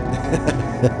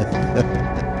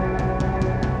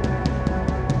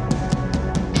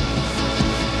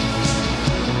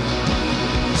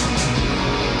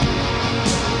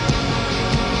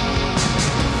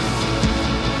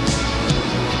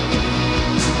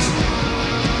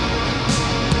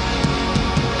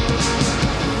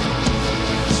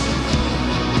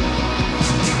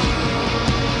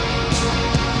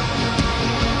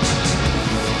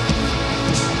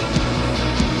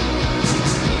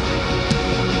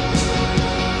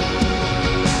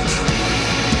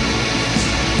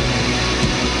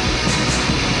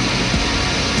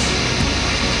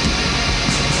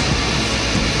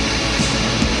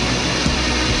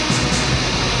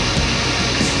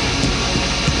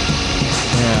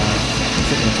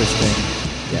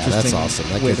 That's awesome.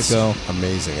 That way gets to go.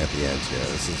 Amazing at the end. Yeah,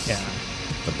 this is Yeah.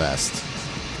 the best.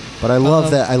 But I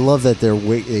love that. I love that they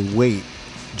wait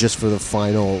just for the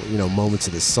final, moments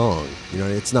of the song.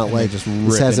 It's not And like they just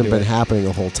this rip hasn't into been it. happening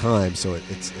the whole time, so it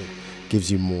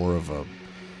gives you more of a.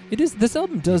 It is. This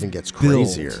album does. Even gets build.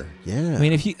 crazier. Yeah. I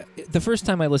mean, the first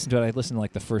time I listened to it, I listened to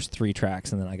like the first 3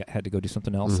 tracks, and then I had to go do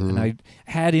something else, Mhm. and I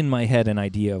had in my head an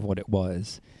idea of what it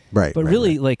was. right. But right,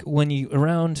 really, right. like when you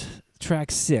around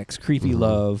track 6, "Creepy Mhm.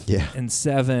 Love," Yeah. and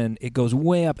 7, it goes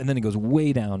way up, and then it goes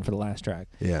way down for the last track.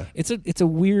 Yeah. It's a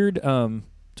weird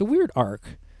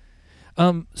arc.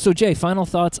 So Jay, final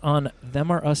thoughts on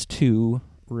 "Them Are Us Two"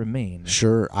 Remain.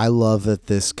 Sure. I love that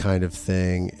this kind of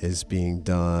thing is being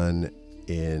done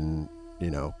in,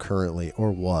 currently,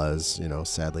 or was,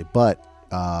 sadly. But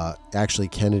actually,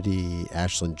 Kennedy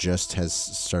Ashland just has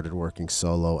started working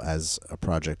solo as a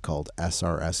project called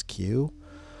SRSQ.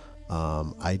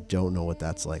 I don't know what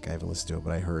that's like. I haven't listened to it,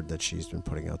 but I heard that she's been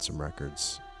putting out some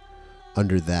records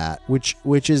under that, which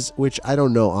I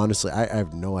don't know, honestly. I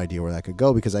have no idea where that could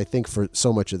go, because I think for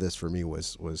so much of this for me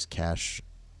was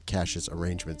Cash's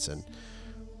arrangements and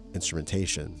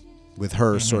instrumentation, with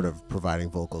her sort of providing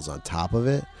vocals on top of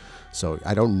it. So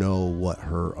I don't know what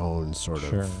her own sort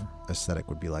of aesthetic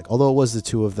would be like, although it was the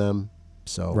two of them.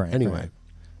 So anyway,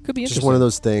 could be interesting. just one of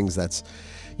those things that's,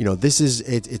 this is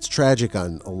it's tragic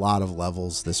on a lot of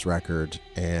levels, this record,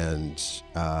 and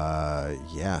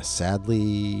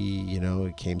sadly,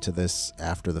 it came to this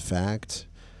after the fact.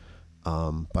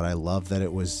 But I love that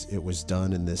it was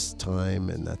done in this time,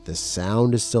 and that this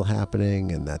sound is still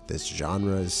happening, and that this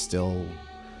genre is still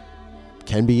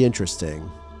can be interesting,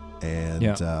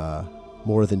 and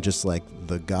more than just like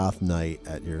the goth night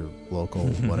at your local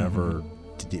whatever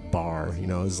bar.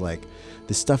 It's like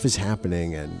this stuff is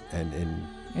happening and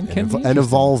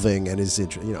evolving, and is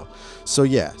So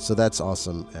so that's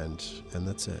awesome, and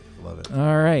that's it. Love it.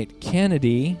 All right,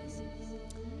 Kennedy.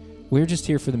 We're just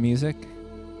here for the music.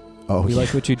 Oh, we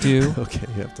like what you do. Okay,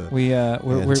 you have to.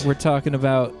 We're talking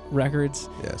about records.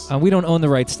 Yes. We don't own the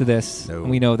rights to this. No.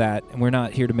 And we know that, and we're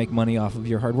not here to make money off of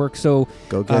your hard work. So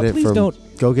go get it please from.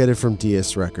 don't. Go get it from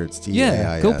DS Records.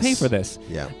 DAIS. Go pay for this.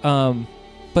 Yeah.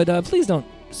 But please don't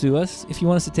sue us. If you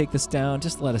want us to take this down,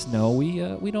 just let us know.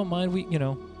 We don't mind. We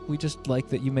just like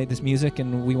that you made this music,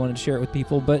 and we wanted to share it with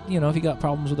people. But if you got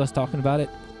problems with us talking about it,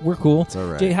 we're cool. It's all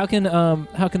right. Jay, how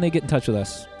can they get in touch with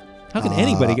us? How can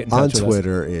anybody get in touch with us? On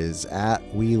Twitter is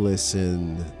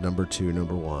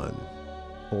 @WeListen2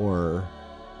 or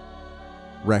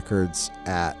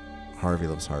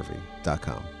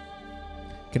records@HarveyLovesHarvey.com.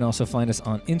 You can also find us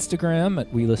on Instagram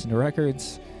at We Listen to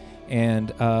Records,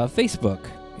 and Facebook,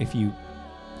 if you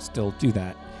still do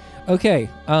that. Okay.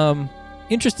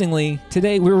 Interestingly,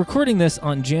 today we're recording this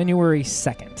on January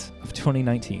 2nd of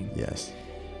 2019. Yes.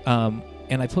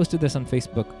 And I posted this on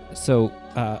Facebook. So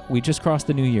we just crossed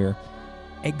the new year.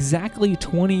 Exactly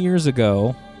 20 years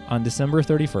ago, on December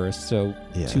 31st, so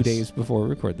 2 days before we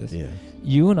record this,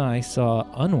 you and I saw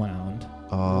Unwound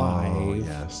live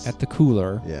at the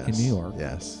Cooler in New York.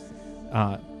 Yes.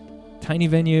 Tiny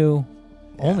venue,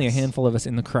 only a handful of us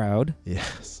in the crowd.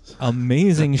 Yes.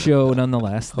 Amazing show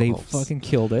nonetheless. They fucking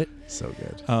killed it. So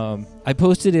good. I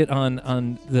posted it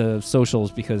on the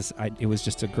socials because it was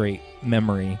just a great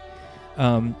memory.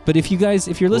 But if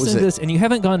you're listening to this and you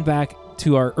haven't gone back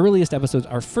to our earliest episodes,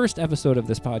 our first episode of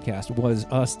this podcast was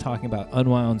us talking about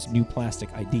Unwound's New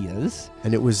Plastic Ideas.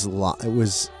 And it was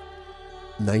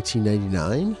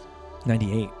 1999?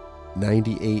 98.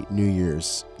 98 New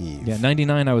Year's Eve. Yeah,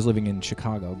 99 I was living in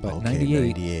Chicago, but okay,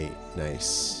 98. 98.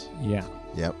 Nice. Yeah.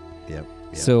 Yep.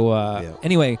 So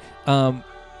anyway, our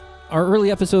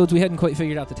early episodes, we hadn't quite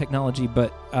figured out the technology,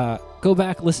 but go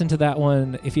back, listen to that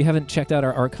one. If you haven't checked out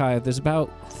our archive, there's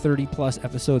about 30 plus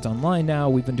episodes online now.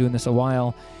 We've been doing this a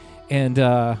while. And,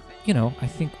 I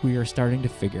think we are starting to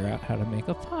figure out how to make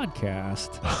a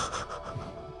podcast.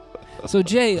 So,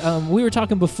 Jay, we were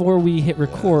talking before we hit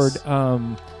record. Yes.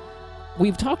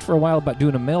 We've talked for a while about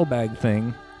doing a mailbag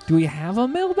thing. Do we have a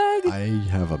mailbag? I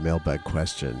have a mailbag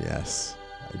question, yes.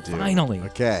 I do. Finally.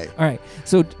 Okay. All right.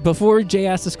 So before Jay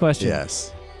asks this question,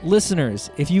 Yes.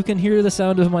 listeners, if you can hear the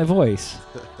sound of my voice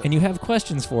and you have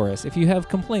questions for us, if you have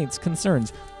complaints,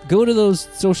 concerns, go to those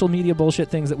social media bullshit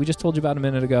things that we just told you about a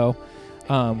minute ago.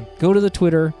 Go to the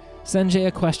Twitter, send Jay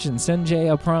a question, send Jay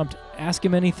a prompt, ask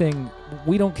him anything.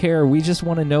 We don't care. We just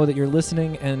want to know that you're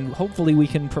listening, and hopefully we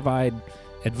can provide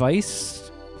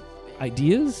advice,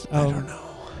 ideas. I don't know.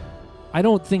 I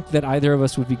don't think that either of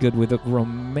us would be good with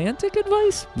romantic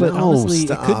advice, but No, honestly,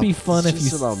 stop. it could be fun It's if you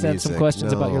just about sent some music.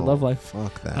 questions about your No, love life.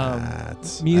 Fuck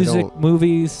that. Music,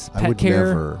 movies, I pet would care.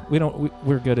 never.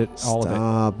 We're good at all of it.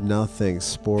 Stop. Nothing.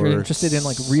 Sports. If you're interested in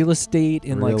like real estate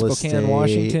in like Real Spokane, estate,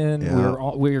 Washington, yeah.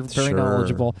 we're very Sure.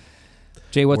 knowledgeable.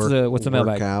 Jay, what's the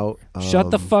mailbag? Out.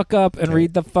 Shut the fuck up and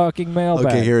read the fucking mailbag.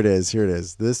 Okay, here it is.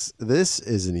 This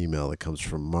is an email that comes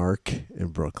from Mark in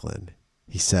Brooklyn.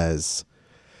 He says,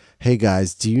 "Hey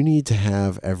guys, do you need to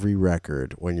have every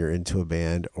record when you're into a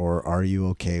band, or are you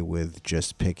okay with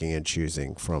just picking and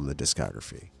choosing from the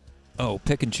discography?" Oh,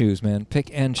 pick and choose, man. Pick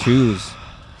and choose.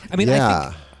 I mean,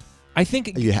 yeah. I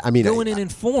think going in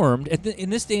informed, in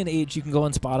this day and age, you can go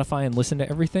on Spotify and listen to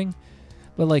everything.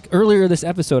 But like earlier this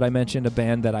episode, I mentioned a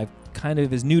band that I kind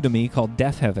of is new to me called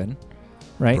Deaf Heaven,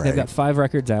 right? They've got 5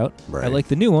 records out. Right. I like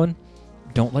the new one.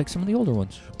 Don't like some of the older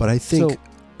ones. But I think,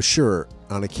 sure,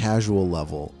 on a casual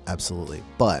level, absolutely.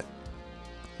 But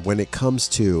when it comes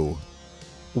to,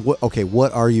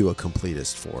 what are you a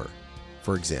completist for?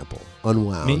 For example,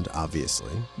 Unwound, obviously.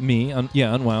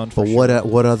 Unwound. But sure.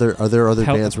 What are there other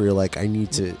bands where you're like, I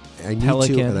need to, and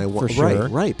I want, for sure.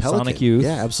 Right, Pelican. Sonic Youth,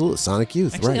 yeah, absolutely, Sonic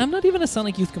Youth. Actually, right. I'm not even a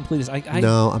Sonic Youth completist.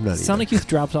 No, I'm not. Sonic Youth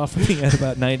dropped off for me at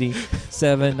about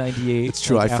 97, 98. It's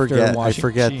true. Like I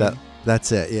forget that.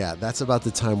 That's it. Yeah, that's about the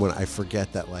time when I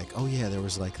forget that. Like, oh yeah, there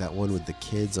was like that one with the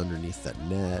kids underneath that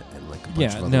net and like a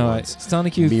bunch of other ones.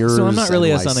 Sonic Youth. Mirrors, so I'm not really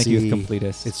NYC. a Sonic Youth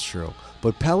completist. It's true,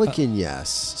 but Pelican, yes,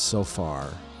 so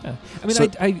far. Yeah.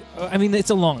 I mean,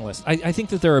 it's a long list. I think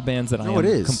that there are bands that I am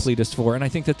completist for, and I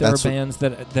think that there are bands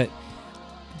that.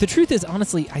 The truth is,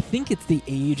 honestly, I think it's the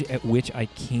age at which I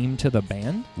came to the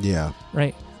band. Yeah.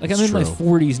 Right. Like I'm in my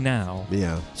 40s now.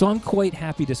 Yeah. So I'm quite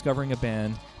happy discovering a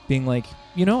band, being like,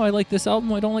 I like this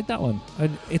album. I don't like that one.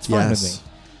 It's fine with me.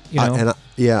 You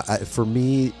know? For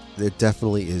me, it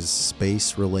definitely is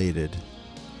space related.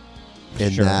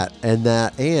 And sure.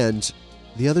 and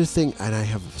the other thing, and I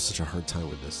have such a hard time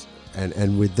with this,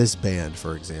 and with this band,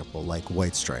 for example, like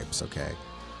White Stripes, okay?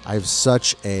 I have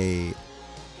such a,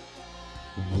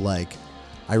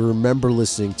 I remember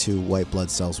listening to White Blood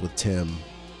Cells with Tim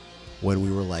when we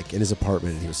were like in his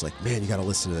apartment, and he was like, man, you got to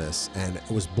listen to this. And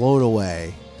I was blown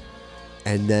away.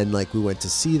 And then like we went to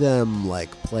see them like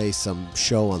play some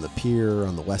show on the pier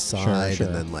on the west side, sure.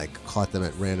 and then like caught them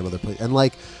at random other places, and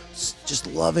like just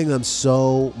loving them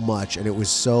so much. And it was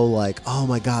so like, oh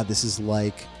my God, this is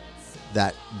like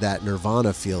that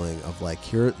Nirvana feeling of like,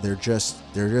 here they're just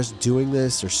doing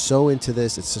this. They're so into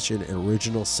this. It's such an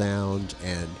original sound.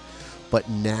 But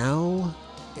now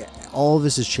all of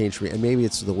this has changed for me, and maybe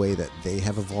it's the way that they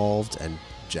have evolved and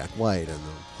Jack White and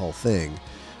the whole thing.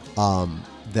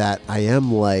 That I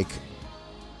am like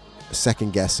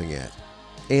second guessing it,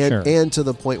 and to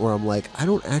the point where I'm like, I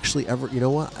don't actually ever, you know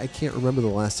what? I can't remember the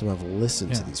last time I've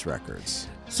listened to these records.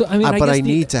 So I mean, but I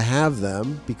need to have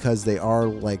them because they are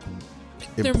like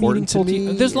important to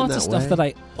me. There's lots of stuff that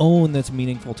I own that's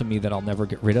meaningful to me that I'll never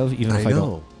get rid of, even if I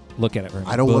don't look at it.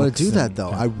 I don't want to do that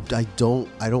though.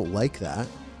 I don't like that.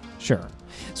 Sure.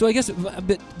 So I guess a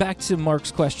bit back to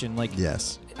Mark's question, like,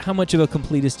 yes, how much of a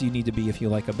completist do you need to be if you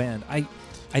like a band?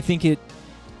 I think it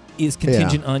is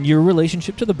contingent on your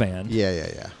relationship to the band.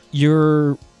 Yeah.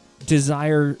 Your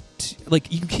desire to,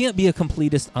 like, you can't be a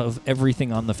completist of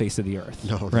everything on the face of the earth.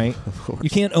 No, right? You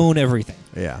can't own everything.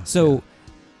 Yeah. So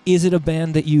is it a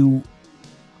band that you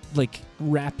like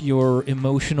wrap your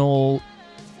emotional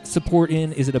support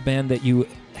in? Is it a band that you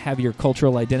have your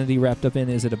cultural identity wrapped up in?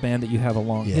 Is it a band that you have a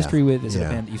long history with? Is it a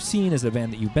band that you've seen? Is it a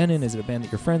band that you've been in? Is it a band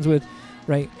that you're friends with?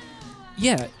 Right?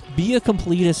 Yeah, be a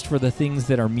completist for the things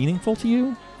that are meaningful to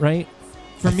you, right?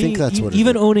 For me,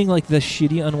 even owning like the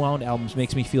shitty Unwound albums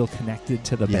makes me feel connected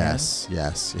to the band.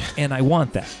 Yes. And I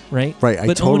want that, right? Right,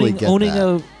 I totally get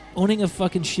that. Owning a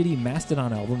fucking shitty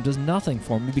Mastodon album does nothing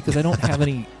for me because I don't have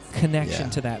any connection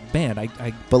to that band.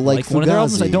 I but like one of their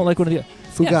albums, I don't like one of the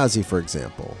Fugazi, for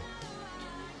example.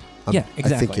 Exactly.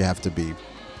 I think you have to be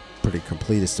pretty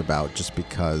completist about just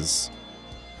because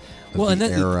of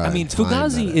era. I mean,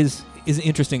 Fugazi is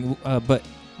interesting, but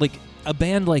like a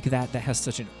band like that has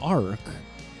such an arc,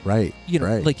 right?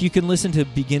 Like you can listen to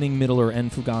beginning, middle, or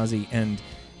end Fugazi, and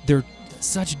they're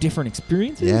such different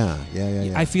experiences. Yeah.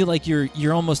 I feel like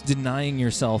you're almost denying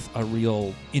yourself a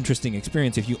real interesting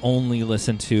experience if you only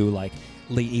listen to like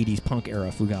late 80s punk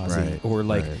era Fugazi or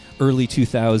like early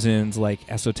 2000s like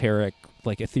esoteric,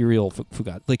 like ethereal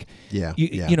Fugazi. Like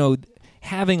you know,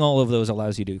 having all of those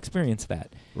allows you to experience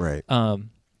that. Right.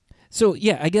 So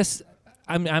yeah, I guess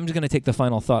I'm just going to take the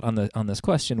final thought on this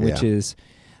question, which is,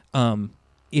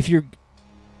 if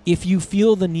you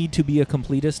feel the need to be a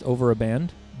completist over a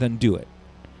band, then do it,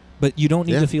 but you don't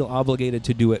need to feel obligated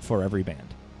to do it for every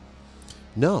band.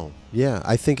 No,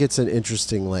 I think it's an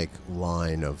interesting like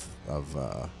line of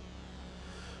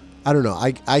I don't know.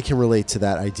 I can relate to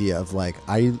that idea of like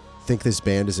I think this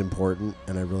band is important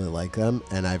and I really like them,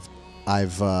 and I've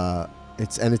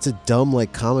It's a dumb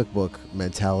like comic book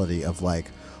mentality of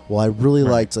like, well, I really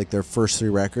Right. liked like their first 3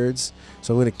 records,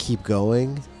 so I'm going to keep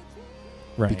going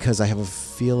Right. because I have a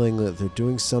feeling that they're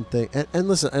doing something. And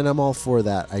listen, and I'm all for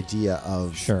that idea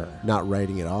of Sure. not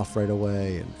writing it off right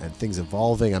away and things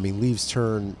evolving. I mean, Leaves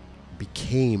Turn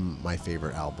became my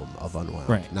favorite album of Unwound,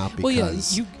 Right. not because Well,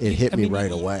 yeah, it hit I me mean,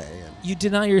 right away. And, You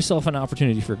deny yourself an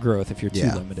opportunity for growth if you're too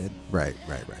Yeah. limited. right.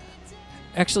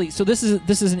 Actually, so this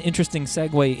is an interesting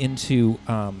segue into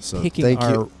So picking thank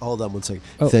our. you. Hold on one second.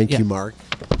 Oh, Thank yeah. you, Mark.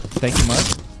 Thank you, Mark.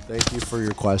 Thank you for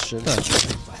your question.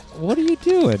 What are you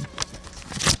doing?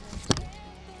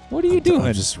 What are you doing?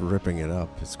 I'm just ripping it up.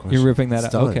 It's question. You're ripping that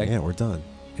It's up? done. Okay. Yeah, we're done.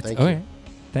 It's, Thank okay. you.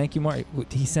 Thank you, Mark.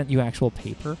 He sent you actual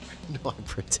paper. No, I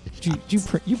printed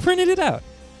it. You printed it out.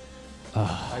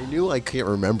 I knew I can't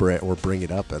remember it or bring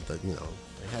it up at the,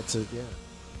 I had to, yeah.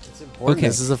 It's important. Okay.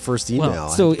 This is the first email. Well,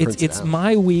 I so had to print it it's out.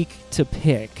 my week to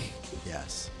pick.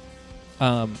 Yes.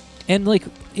 And like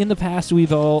in the past, we've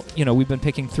been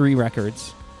picking 3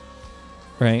 records,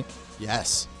 right?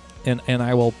 Yes. And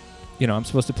I will, I'm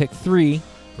supposed to pick 3,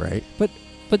 Right?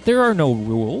 but there are no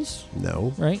rules,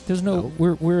 No. right? There's No.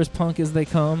 we're as punk as they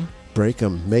come. Break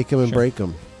them. Make them and Sure. break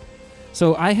them.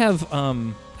 So I have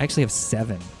I actually have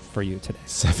 7 for you today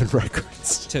 7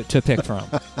 records. to pick from.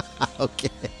 Okay.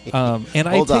 And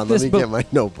I Hold picked on. this Let me get my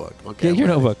notebook. Okay. Get I'm your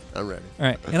ready. notebook. I'm ready. All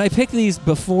right, and I picked these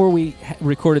before we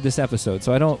recorded this episode,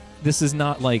 so this is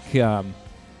not like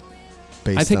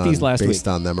Based picked these last Based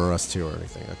week. on them or us too or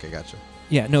anything. Okay, gotcha.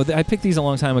 yeah, no, I picked these a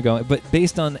long time ago, but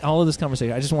based on all of this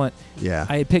conversation, Yeah.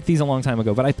 I had picked these a long time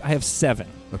ago, but I have 7,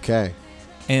 Okay.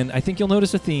 and I think you'll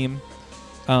notice a theme.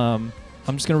 I'm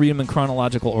just going to read them in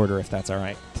chronological order, if that's all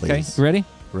right. Okay, Please. you ready?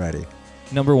 Ready.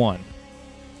 Number 1,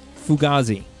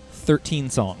 Fugazi, 13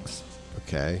 songs,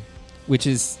 Okay. which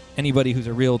is anybody who's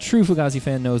a real true Fugazi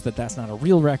fan knows that that's not a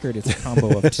real record. It's a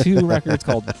combo of 2 records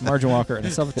called Margin Walker and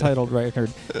a self-titled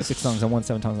record, 6 songs on one,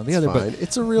 7 songs on the other. Fine. But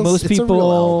It's a real. most it's a real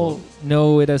people album.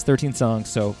 know it as 13 songs,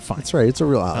 so fine. That's right. It's a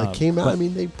real album. It came out. but- I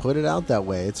mean, they put it out that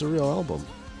way. It's a real album.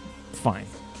 Fine.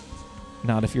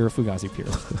 Not if you're a Fugazi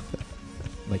purist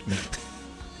like me.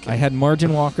 I had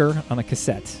Margin Walker on a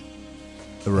cassette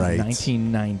Right. in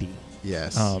 1990.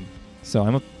 Yes.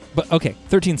 But okay,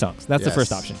 13 songs. That's the Yes.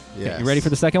 first option. Okay, Yes. you ready for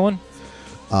the second one?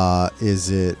 Is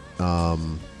it?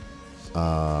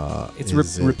 It's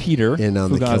is it Repeater. In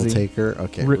on the Kill Fugazi. Taker.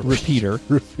 Okay. Repeater.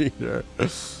 Repeater.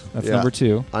 That's Yeah. number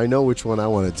 2. I know which one I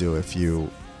want to do. If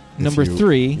Number you-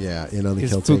 3 Yeah. In on the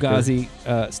is Kill Taker.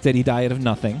 Fugazi, Steady Diet of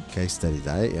Nothing. Okay. Steady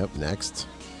Diet. Yep. Next.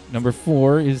 Number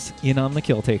 4 is In on the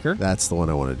Kill Taker. That's the one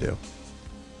I want to do.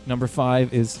 Number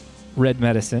 5 is Red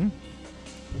Medicine.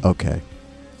 Okay.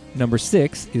 Number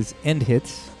 6 is End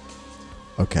Hits.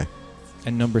 Okay.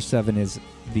 And number 7 is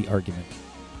The Argument.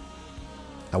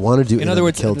 I want to do In In other on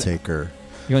words, the Kill the- Taker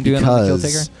You want to do In on the Kill Taker?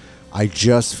 because I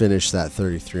just finished that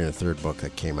 33 1/3 book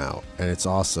that came out, and it's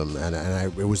awesome. And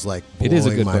it was like It is a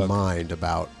blowing good my book. mind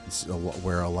about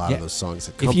where a lot Yeah. of those songs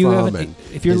have come If you from. haven't, And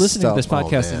if you're his listening to this stuff- oh,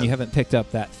 podcast and man. you haven't picked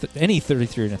up that any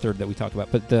 33 1/3 that we talked about,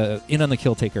 but the In on the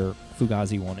Kill Taker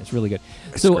Fugazi one is really good.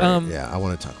 It's So, great. Yeah, I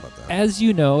want to talk about that. As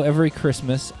you know, every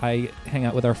Christmas I hang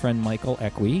out with our friend Michael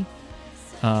Equi.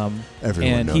 Everyone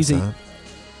and knows he's that.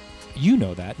 You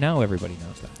know that. Now everybody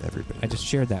knows that. Everybody. I just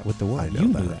shared that with the world. I know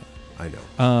You that. knew that. I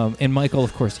know. And Michael,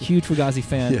 of course, huge Fugazi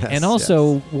fan, Yes, and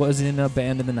also was in a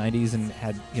band in the 90s and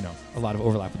had, a lot of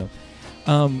overlap with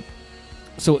them.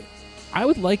 So I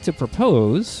would like to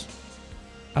propose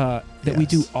that we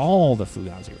do Yes. all the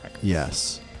Fugazi records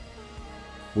Yes.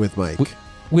 With Mike.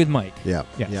 with Mike. Yeah.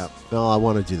 Yes. Yeah. No, I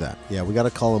want to do that. Yeah, we got to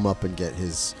call him up and get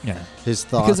his Yeah. thoughts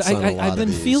Because on a lot I've been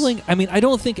of these. feeling, I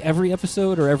don't think every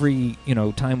episode or every,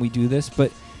 time we do this,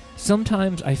 but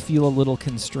sometimes I feel a little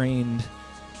constrained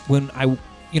when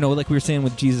like we were saying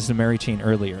with Jesus and Mary Chain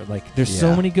earlier, like there's so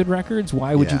Yeah. many good records.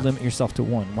 Why would you Yeah. limit yourself to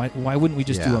one? Why wouldn't we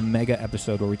just do Yeah. a mega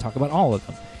episode where we talk about all of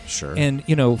them? Sure. And,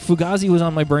 Fugazi was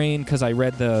on my brain because I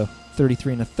read the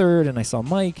 33 1/3 and I saw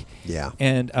Mike yeah.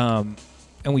 and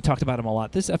we talked about him a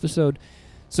lot this episode.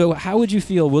 So how would you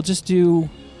feel? We'll just do,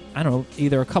 I don't know,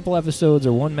 either a couple episodes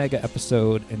or one mega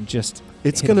episode and just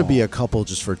It's hit going to them be all. a couple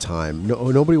just for time. No,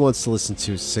 nobody wants to listen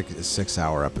to a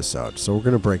 6-hour episode, so we're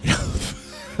going to break it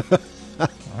up.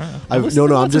 I'm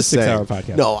just saying. 6-hour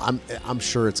podcast. No, I'm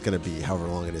sure it's going to be however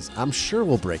long it is. I'm sure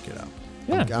we'll break it up.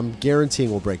 Yeah. I'm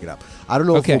guaranteeing we'll break it up. I don't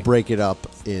know Okay. if we'll break it up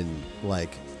in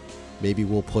maybe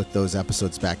we'll put those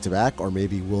episodes back to back, or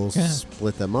maybe we'll Yeah.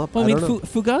 split them up. Well, I don't know.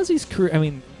 Fugazi's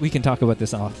career, we can talk about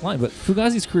this offline, but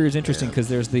Fugazi's career is interesting Yeah. because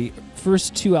there's the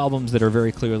first 2 albums that are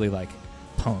very clearly like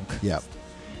punk. Yeah.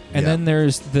 And then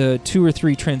there's the 2 or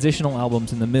 3 transitional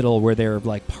albums in the middle where they're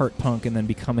like part punk and then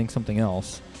becoming something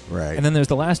else. Right. And then there's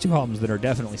the last 2 albums that are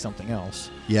definitely something else.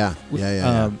 Yeah.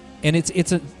 And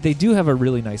they do have a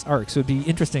really nice arc. So it'd be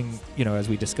interesting, as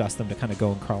we discuss them, to kind of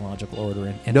go in chronological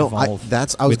order and evolve.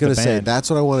 I was going to say that's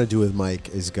what I want to do with Mike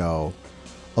is go.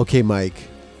 Okay, Mike.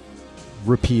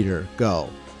 Repeater, go.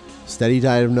 Steady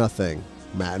Diet of Nothing.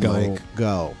 Matt and Go. Mike,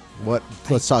 go.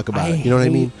 Let's talk about it. You know what I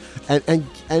mean?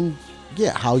 And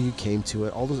yeah, how you came to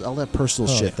it, all that personal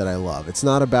shit that I love. It's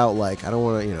not about like I don't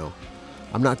want to,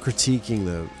 I'm not critiquing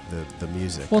the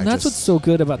music. Well, that's what's so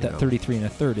good about that 33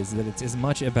 1/3 is that it's as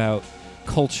much about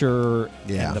culture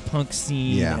and the punk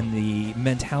scene and the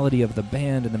mentality of the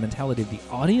band and the mentality of the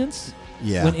audience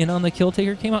when In on the Kill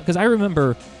Taker came out. Because I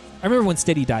remember when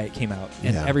Steady Diet came out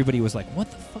and everybody was like, "What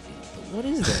the fuck? What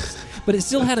is this?" But it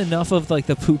still had enough of like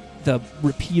the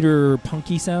repeater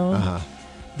punky sound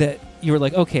that you were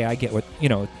like, "Okay, I get what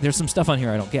There's some stuff on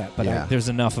here I don't get, but there's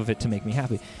enough of it to make me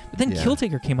happy." But then Kill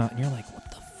Taker came out and you're like, "What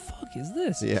the fuck is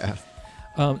this?" Yeah.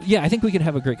 I think we could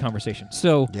have a great conversation.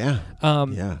 So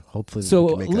hopefully. So we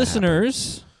can make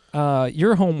listeners,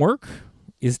 your homework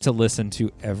is to listen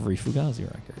to every Fugazi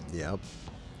record. Yep.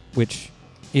 Which,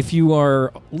 if you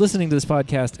are listening to this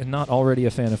podcast and not already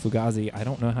a fan of Fugazi, I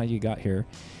don't know how you got here.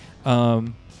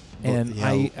 I'm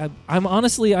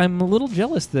honestly a little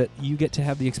jealous that you get to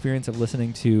have the experience of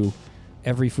listening to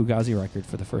every Fugazi record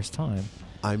for the first time.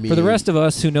 I mean, for the rest of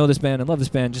us who know this band and love this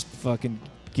band, just fucking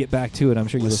get back to it. I'm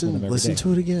sure you listen to them every day. Listen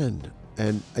to it again.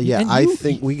 And I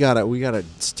think we gotta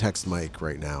text Mike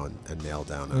right now and nail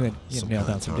down some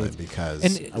time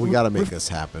because we gotta make this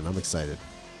happen. I'm excited.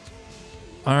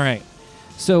 All right.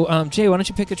 So Jay, why don't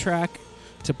you pick a track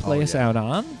to play us out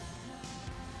on?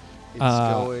 It's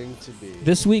going to be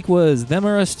this week was Them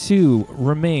or Us 2,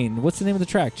 Remain. What's the name of the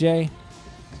track, Jay?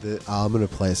 I'm gonna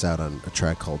play us out on a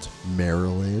track called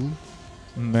Marilyn.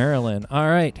 All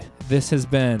right. This has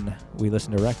been We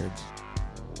Listen to Records.